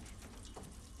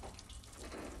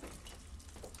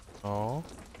 Oh.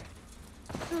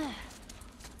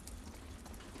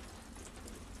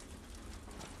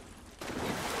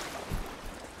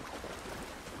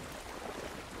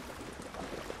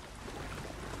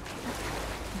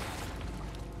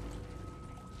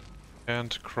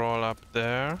 Can't crawl up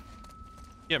there.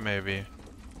 Yeah, maybe.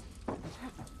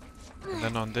 And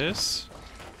then on this.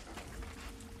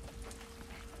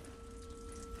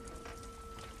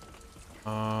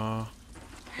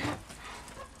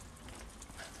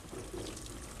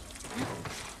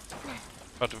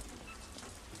 But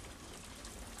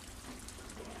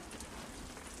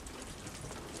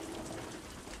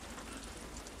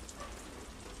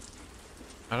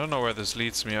I don't know where this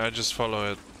leads me. I just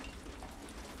follow it.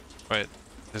 Wait,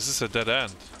 this is a dead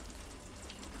end.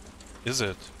 Is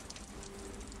it?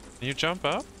 Can you jump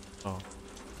up? Oh.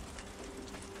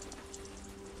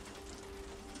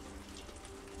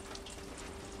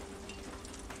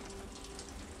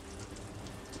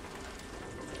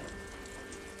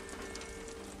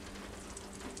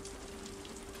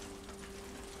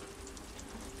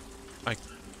 I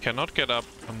cannot get up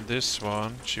on this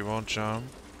one. She won't jump.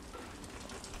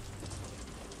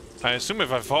 I assume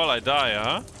if I fall, I die,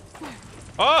 huh?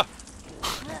 Ah!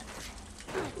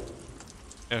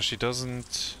 Yeah, she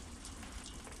doesn't...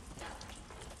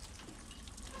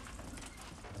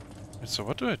 So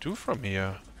what do I do from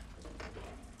here?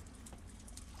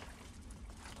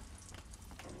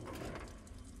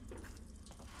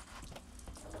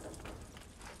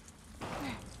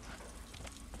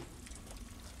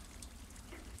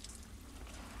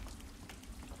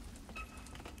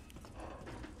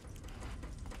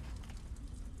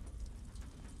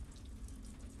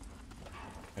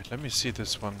 Wait, let me see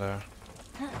this one there.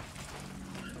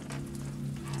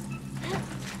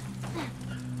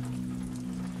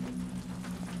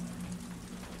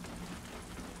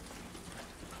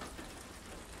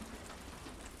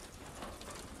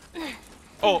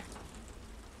 Oh!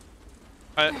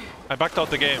 I backed out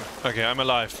the game. Okay, I'm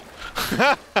alive.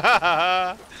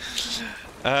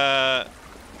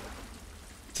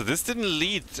 So this didn't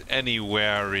lead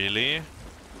anywhere really.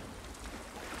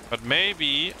 But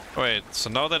maybe... Wait, so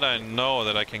now that I know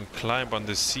that I can climb on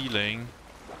the ceiling...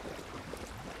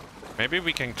 Maybe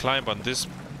we can climb on this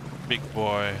big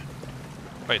boy.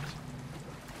 Wait.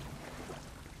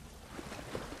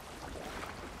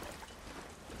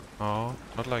 Oh,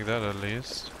 not like that at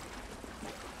least.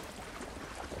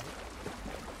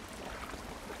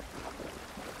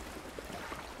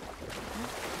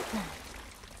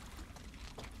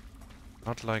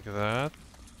 Not like that.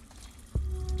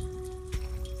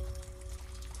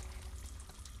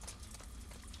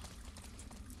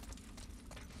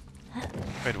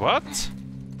 Wait, what?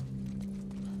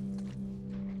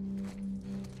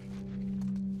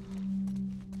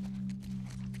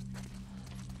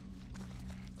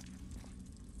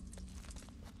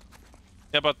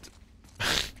 Yeah, but...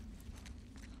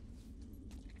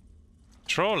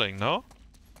 Trolling, no?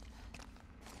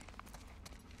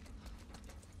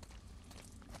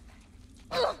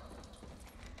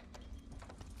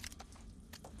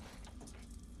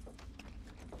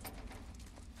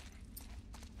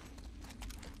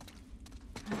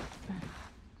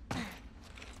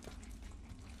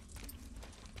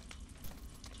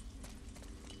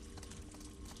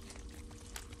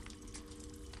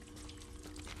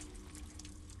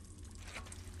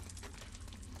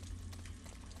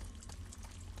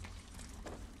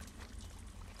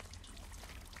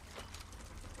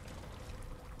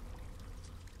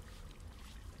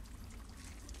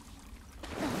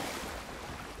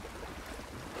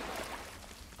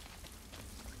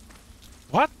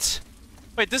 What?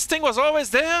 Wait, this thing was always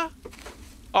there?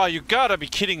 Oh, you gotta be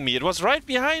kidding me. It was right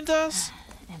behind us?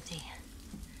 Empty.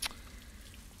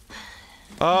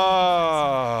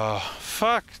 Oh,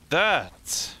 fuck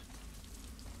that.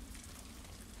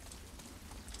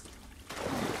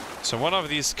 So one of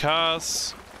these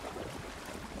cars...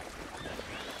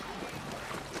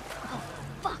 Oh,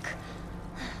 fuck.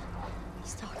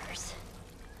 Stalkers.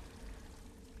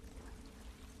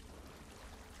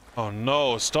 Oh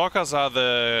no, stalkers are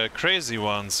the crazy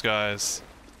ones, guys.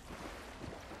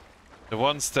 The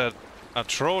ones that are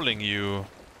trolling you.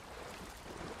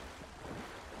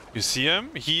 You see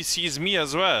him? He sees me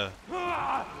as well.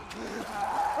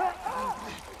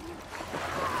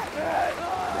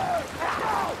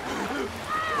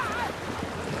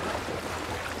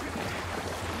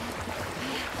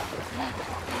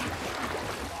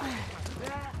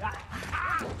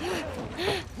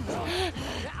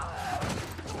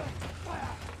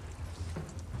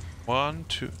 One,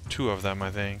 two of them,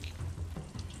 I think.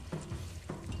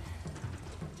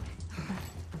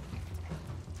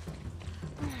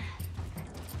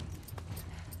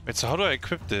 Wait, so how do I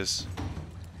equip this?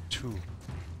 2.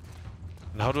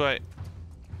 And how do I...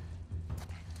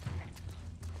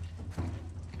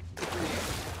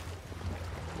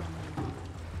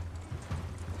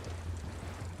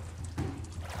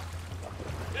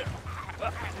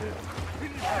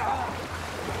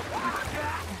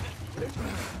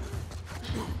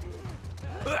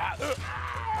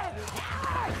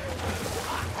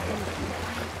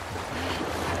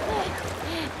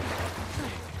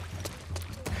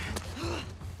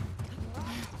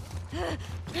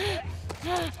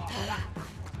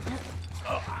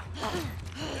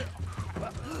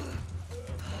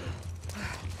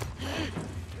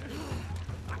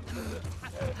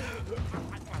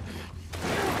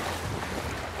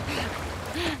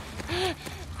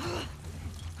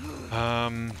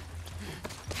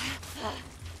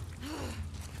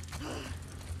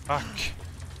 Fuck.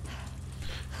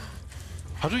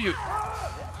 How do you...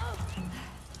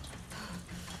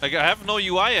 Like, I have no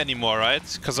UI anymore, right?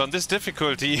 Because on this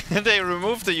difficulty, they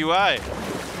removed the UI.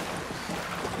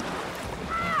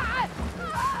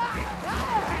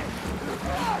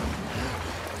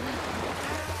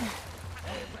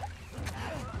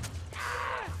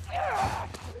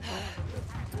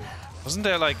 Wasn't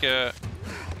there like a...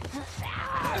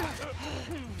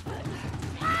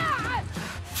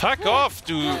 Fuck off,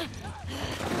 dude!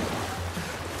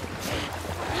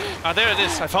 Ah, there it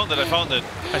is. I found it, I found it.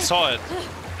 I saw it.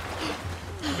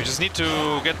 We just need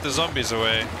to get the zombies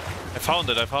away. I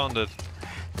found it, I found it.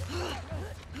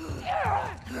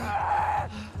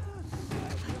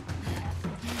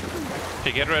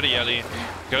 Okay, get ready, Ellie.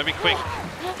 Gotta be quick.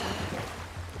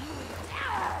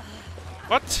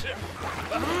 What?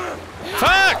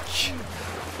 Fuck!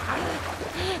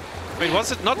 Wait,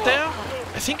 was it not there?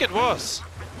 I think it was.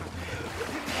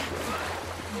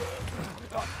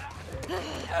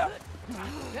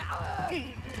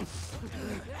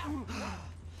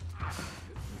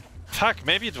 Fuck,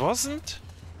 maybe it wasn't?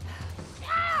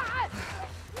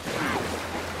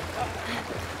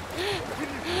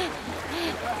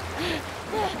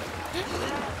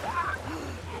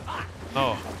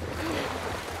 No.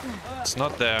 It's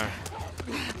not there.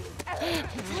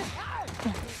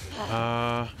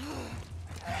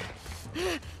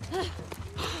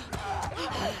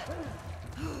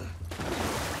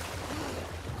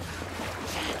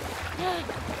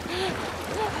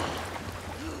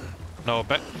 No,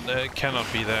 but it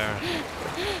cannot be there.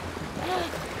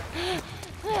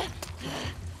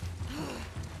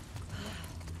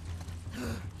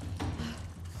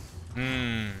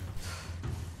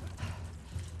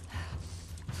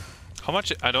 How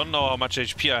much? I don't know how much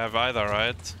HP I have either,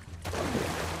 right?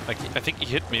 Like, I think he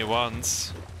hit me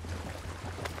once.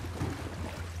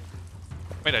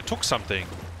 Wait, I took something.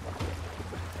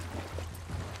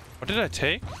 What did I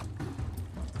take?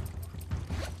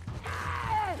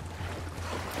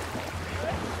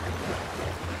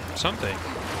 Something.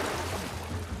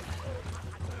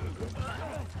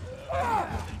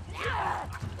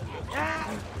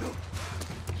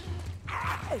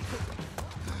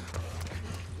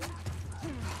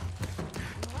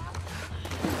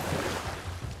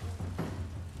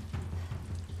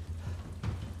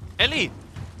 Ellie!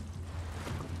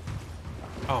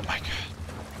 Oh my god.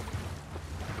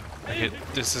 Okay,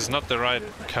 this is not the right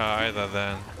car either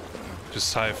then. To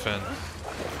siphon.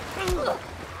 Oh.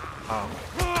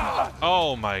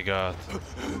 Oh my god.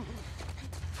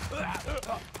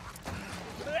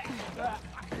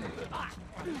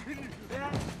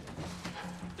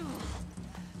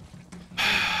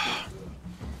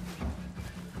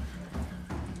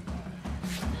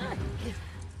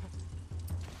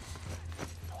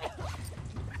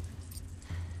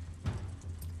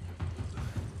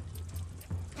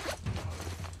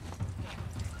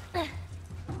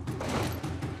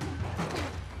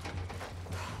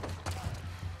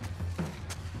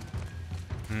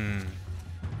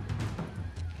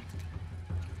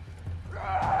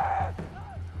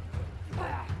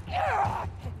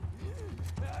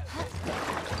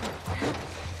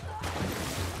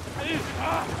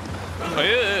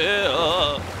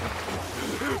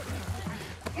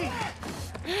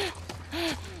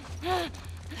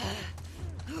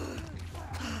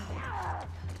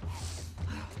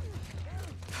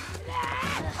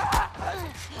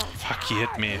 Fuck, he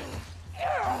hit me.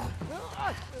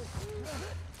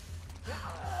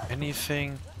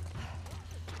 Anything?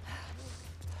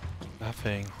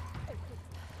 Nothing.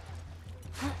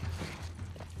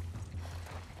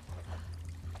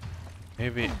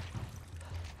 Maybe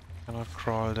cannot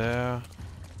crawl there.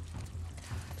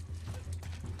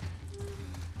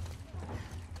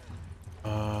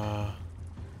 Oh.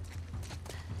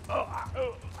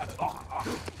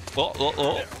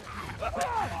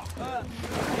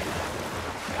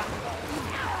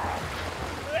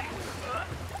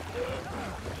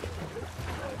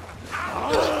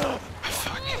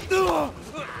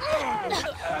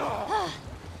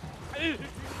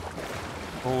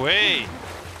 Away!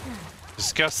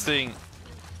 Disgusting.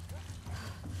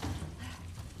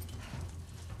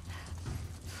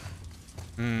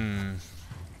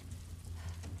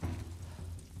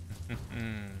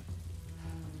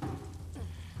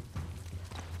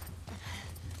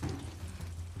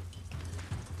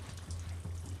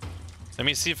 Let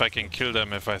me see if I can kill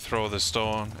them if I throw the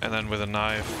stone and then with a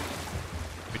knife.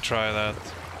 We try that.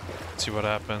 See what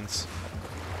happens.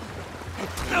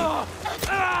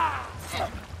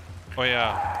 Oh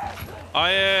yeah. Oh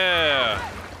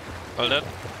yeah! Well, that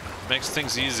makes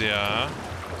things easier, huh?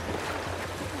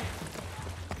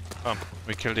 Oh,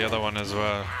 we killed the other one as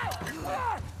well.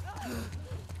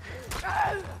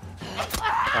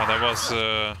 Ah, that was...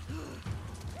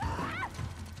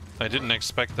 I didn't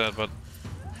expect that, but...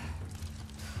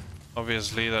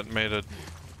 obviously that made it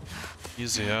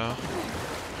easier.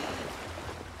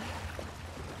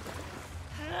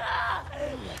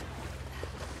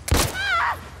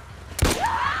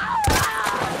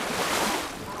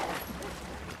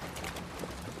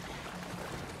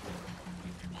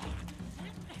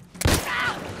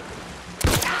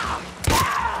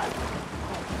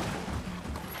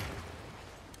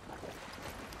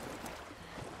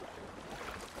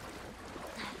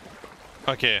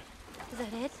 Okay. Is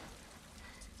that it?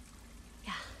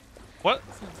 Yeah. What?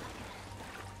 Sounds like it.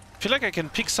 I feel like I can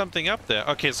pick something up there.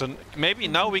 Okay, so maybe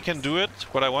now we can do it,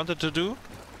 what I wanted to do.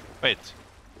 Wait.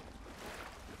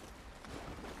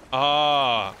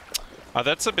 Ah,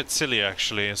 that's a bit silly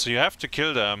actually. So you have to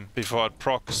kill them before it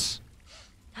procs.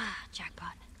 Ah,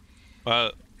 jackpot.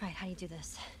 Well... Alright, how do you do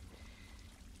this?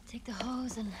 Take the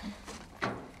hose and...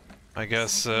 I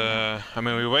guess, I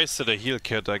mean, we wasted a heal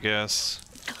kit, I guess.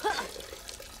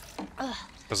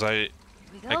 Because I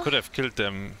could have killed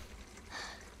them.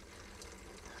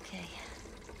 Okay.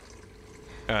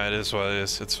 It is what it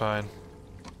is, it's fine.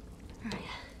 Alright.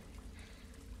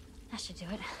 That should do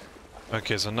it.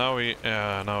 Okay, so now we,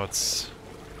 now it's...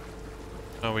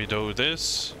 Now we do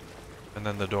this, and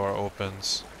then the door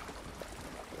opens.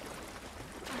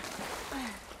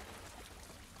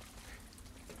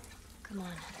 Come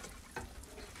on.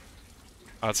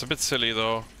 Oh, it's a bit silly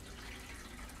though.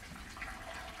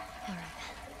 Alright.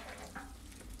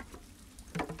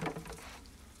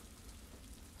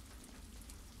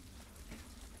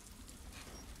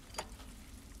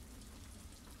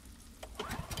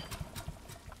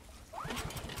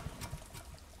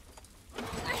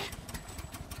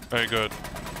 Very good.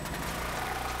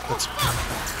 That's...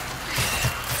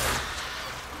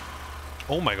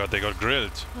 Oh my god, they got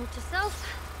grilled. Note to self.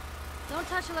 Don't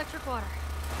touch electric water.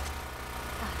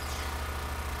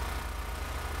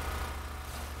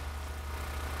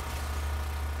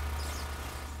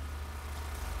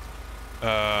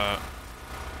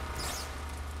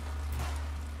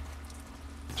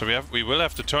 So we will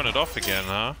have to turn it off again,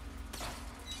 huh?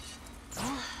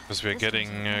 Because we're getting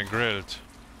grilled.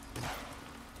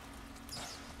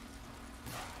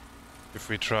 If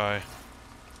we try.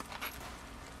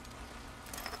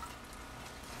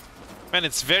 Man,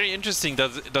 it's very interesting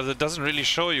that it doesn't really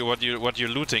show you what you're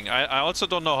looting. I also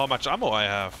don't know how much ammo I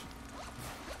have.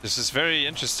 This is very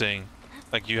interesting.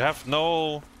 Like you have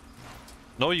no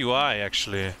UI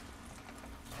actually.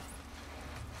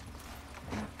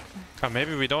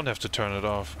 Maybe we don't have to turn it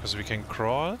off because we can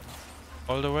crawl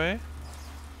all the way.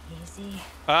 Easy.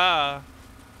 Ah.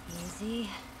 Easy.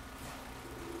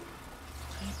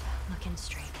 Keep looking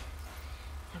straight.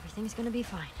 Everything's gonna be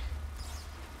fine.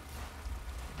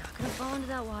 You're not gonna fall into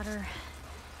that water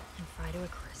and fry to a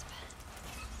crisp.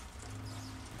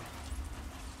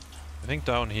 I think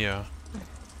down here.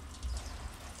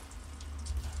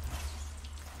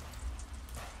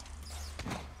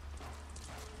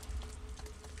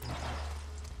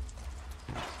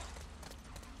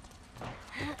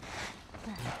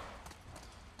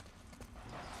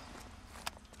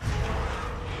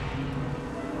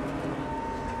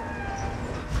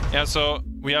 Yeah, so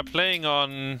we are playing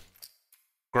on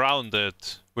Grounded,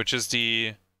 which is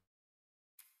the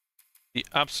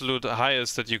absolute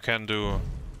highest that you can do.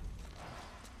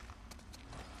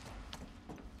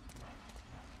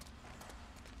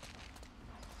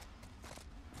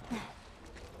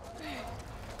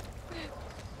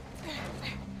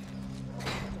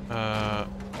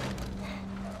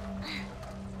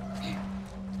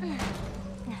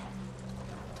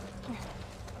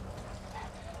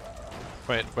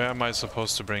 Wait, where am I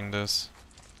supposed to bring this?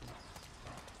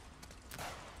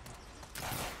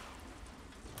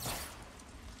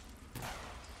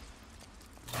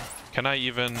 Can I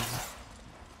even...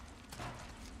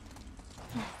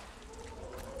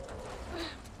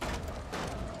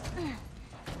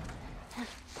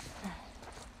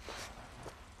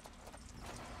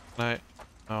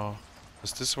 Oh.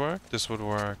 Does this work? This would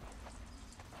work.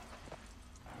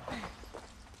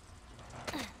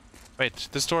 Wait,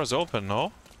 this door is open,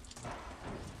 no?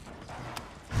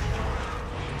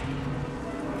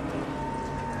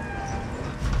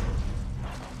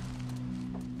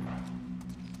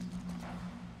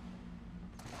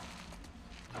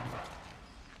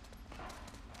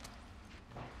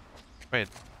 Wait,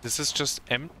 this is just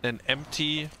an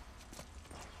empty...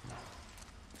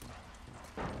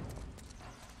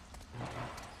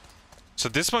 So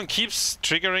this one keeps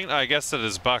triggering? I guess that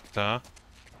is bugged, huh?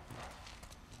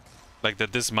 Like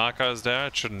that this marker is there?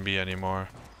 It shouldn't be anymore.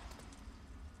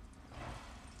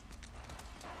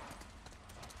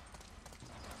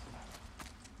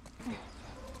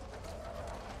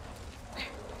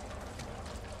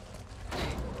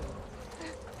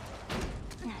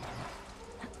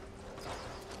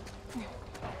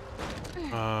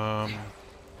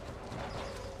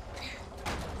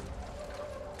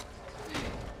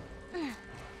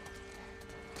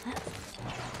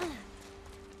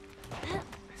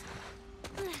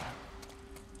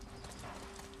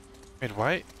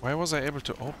 Wait, why was I able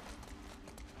to open?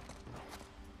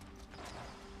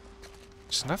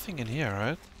 There's nothing in here,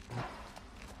 right?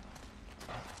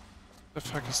 What the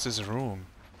fuck is this room?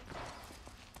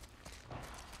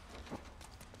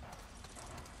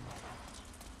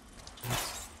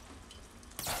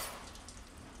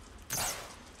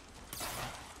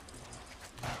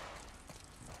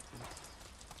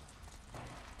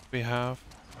 We have...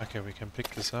 Okay, we can pick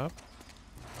this up.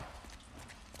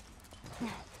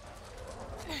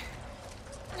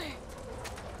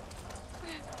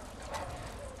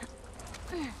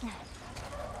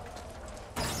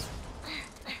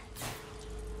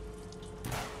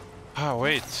 Ah,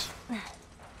 wait.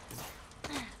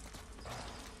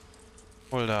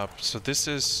 Hold up. So this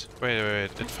is... Wait.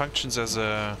 It functions as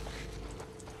a...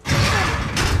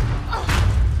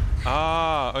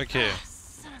 Ah, okay.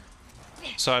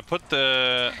 So I put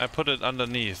it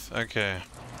underneath. Okay.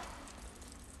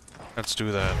 Let's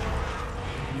do that.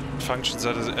 It functions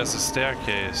as a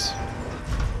staircase.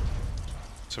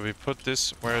 So we put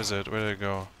this... Where is it? Where did it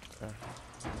go? There.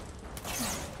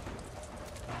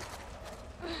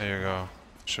 There you go.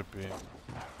 Should be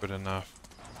good enough.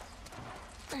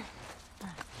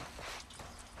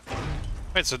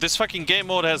 Wait, so this fucking game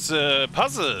mode has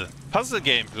puzzle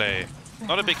gameplay.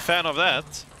 Not a big fan of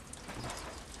that.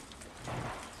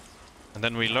 And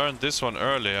then we learned this one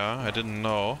earlier. I didn't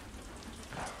know.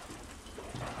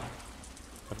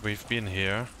 But we've been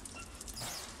here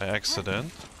by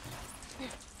accident.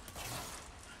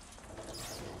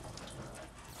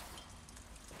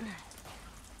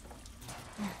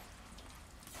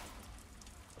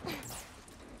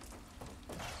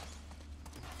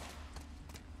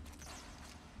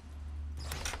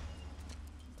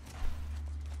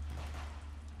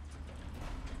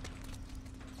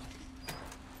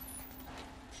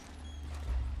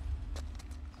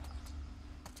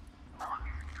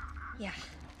 Yeah,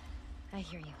 I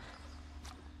hear you.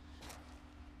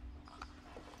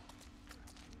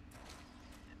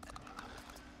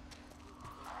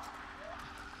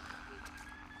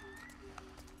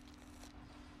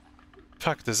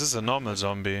 Fuck, this is a normal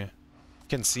zombie. He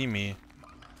can see me.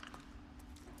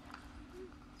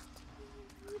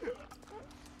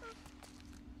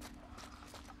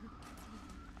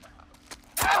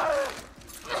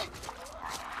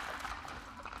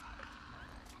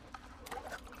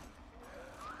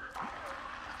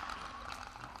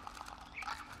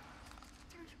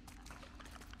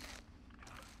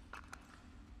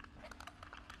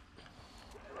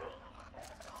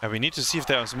 We need to see if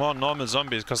there's more normal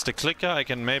zombies, because the clicker I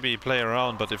can maybe play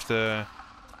around, but if the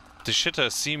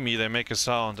shitters see me, they make a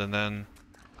sound, and then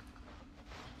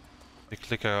the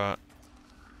clicker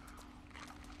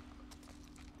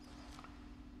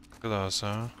kills,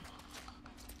 huh?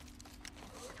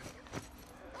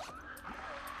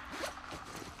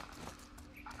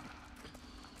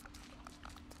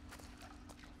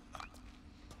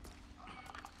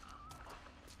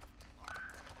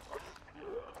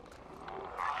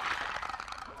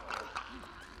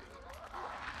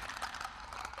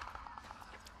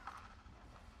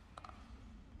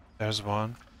 There's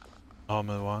one.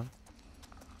 Normal one.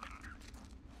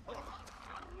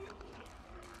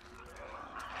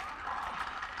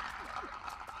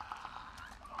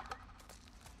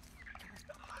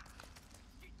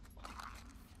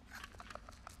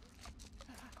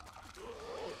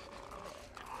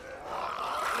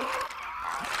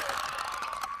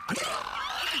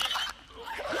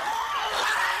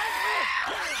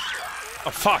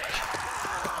 Oh fuck!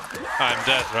 I'm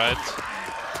dead, right?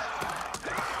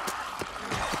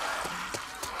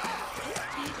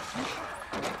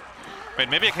 Wait,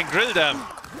 maybe I can grill them.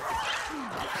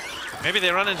 Maybe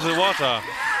they run into the water.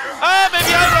 Ah,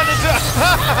 maybe I run into...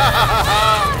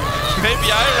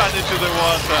 Maybe I run into the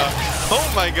water.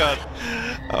 Oh my god.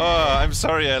 Oh, I'm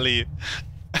sorry, Ellie.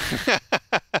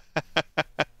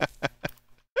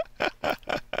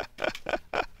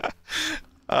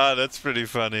 Ah, that's pretty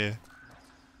funny.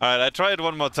 Alright, I try it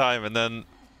one more time, and then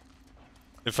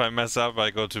if I mess up,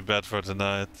 I go to bed for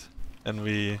tonight. And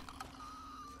we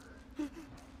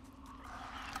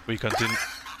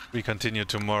continue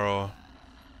tomorrow.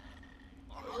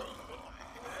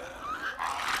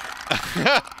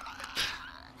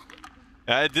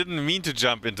 I didn't mean to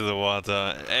jump into the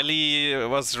water. Ellie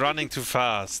was running too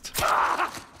fast.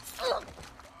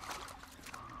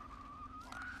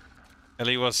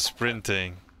 Ellie was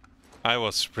sprinting. I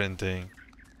was sprinting.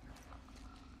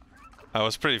 That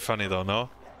was pretty funny though, no?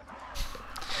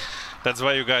 That's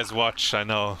why you guys watch, I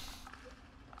know.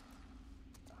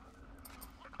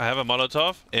 I have a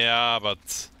Molotov? Yeah,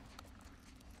 but...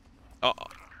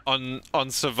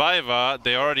 on Survivor,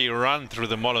 they already run through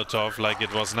the Molotov like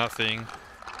it was nothing.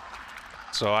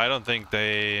 So I don't think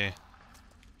they...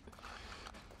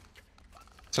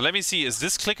 So let me see, is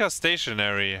this clicker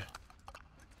stationary?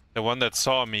 The one that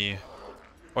saw me?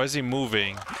 Or is he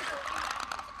moving?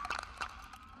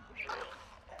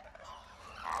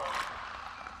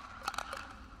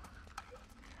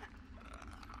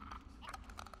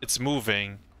 It's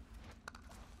moving.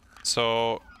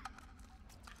 So...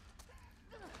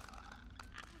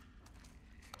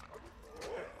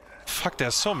 Fuck,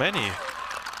 there's so many.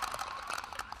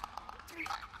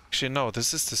 Actually, no,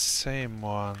 this is the same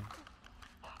one.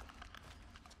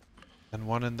 And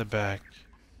one in the back.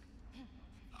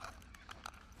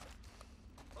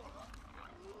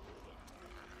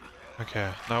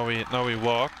 Okay, now we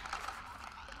walk.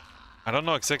 I don't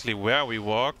know exactly where we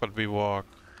walk, but we walk.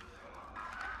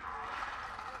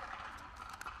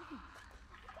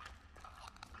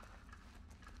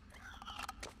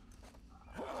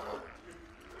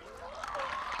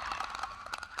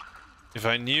 If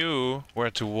I knew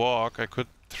where to walk, I could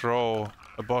throw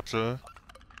a bottle.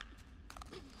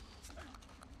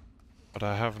 But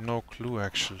I have no clue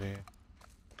actually.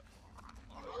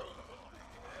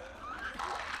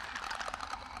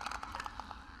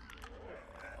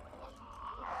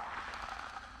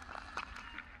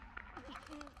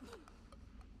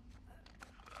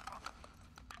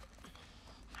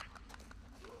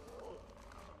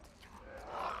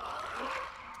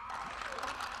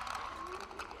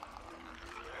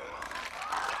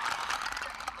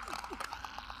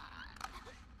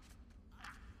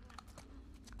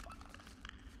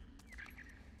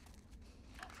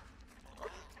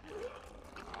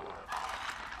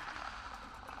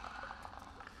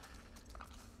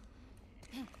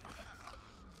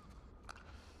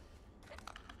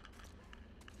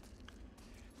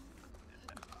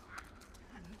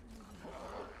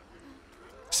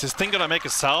 Is this thing gonna make a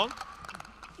sound?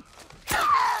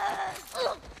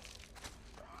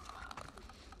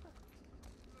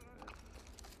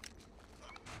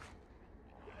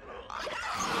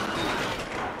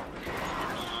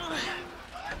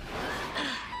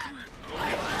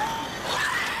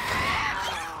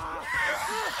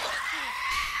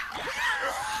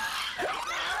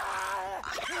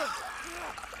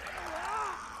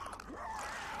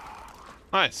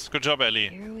 Nice, good job, Ellie.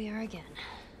 Here we are again.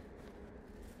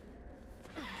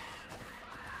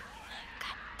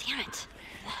 God damn it!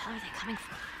 Where the hell are they coming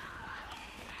from?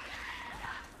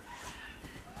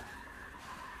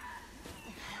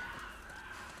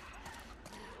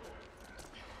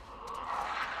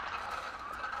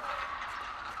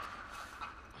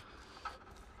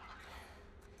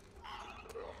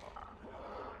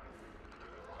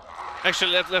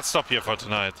 Actually, let's stop here for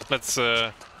tonight. Let's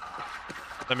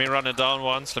let me run it down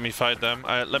once. Let me fight them.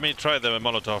 Let me try the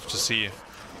Molotov to see.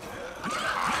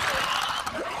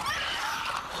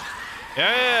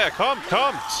 Yeah, kommt.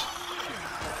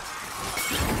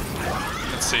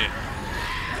 Let's see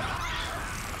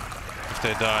if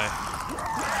they die.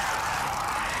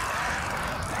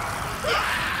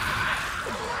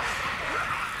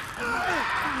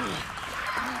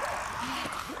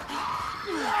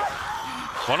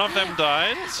 One of them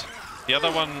died, the other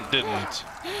one didn't.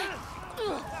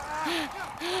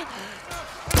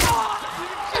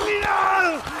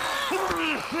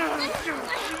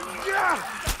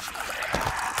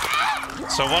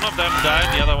 So one of them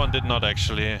died, the other one did not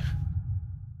actually.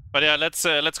 But yeah, let's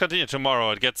continue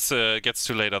tomorrow. It gets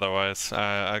too late otherwise.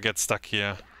 I'll get stuck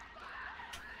here.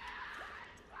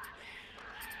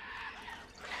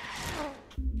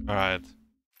 All right.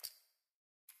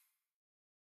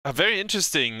 Very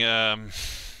interesting,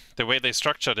 the way they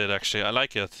structured it. Actually, I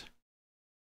like it.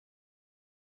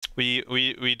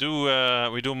 We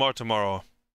do more tomorrow.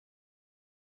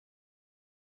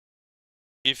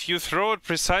 If you throw it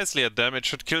precisely at them, it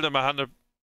should kill them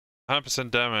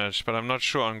 100% damage. But I'm not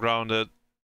sure on grounded.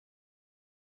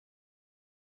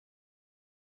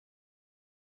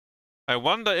 I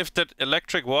wonder if that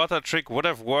electric water trick would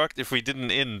have worked if we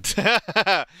didn't end.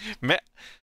 I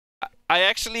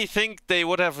actually think they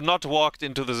would have not walked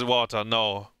into this water,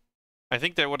 no. I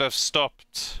think they would have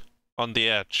stopped on the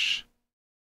edge.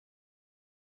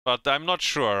 But I'm not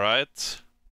sure, right?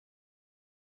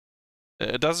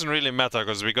 It doesn't really matter,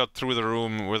 because we got through the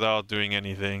room without doing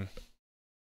anything.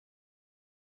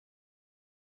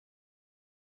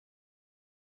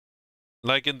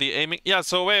 Like in the aiming... Yeah,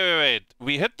 so wait.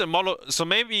 We hit the Molotov... So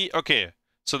maybe... Okay.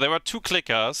 So there were two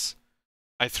clickers.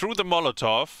 I threw the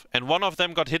Molotov, and one of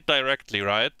them got hit directly,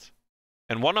 right?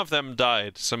 And one of them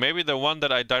died. So maybe the one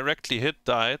that I directly hit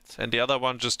died, and the other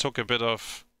one just took a bit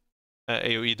of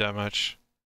AoE damage.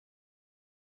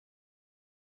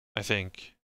 I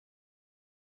think.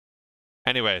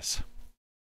 Anyways.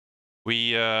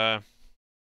 We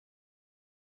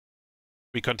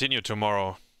continue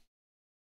tomorrow.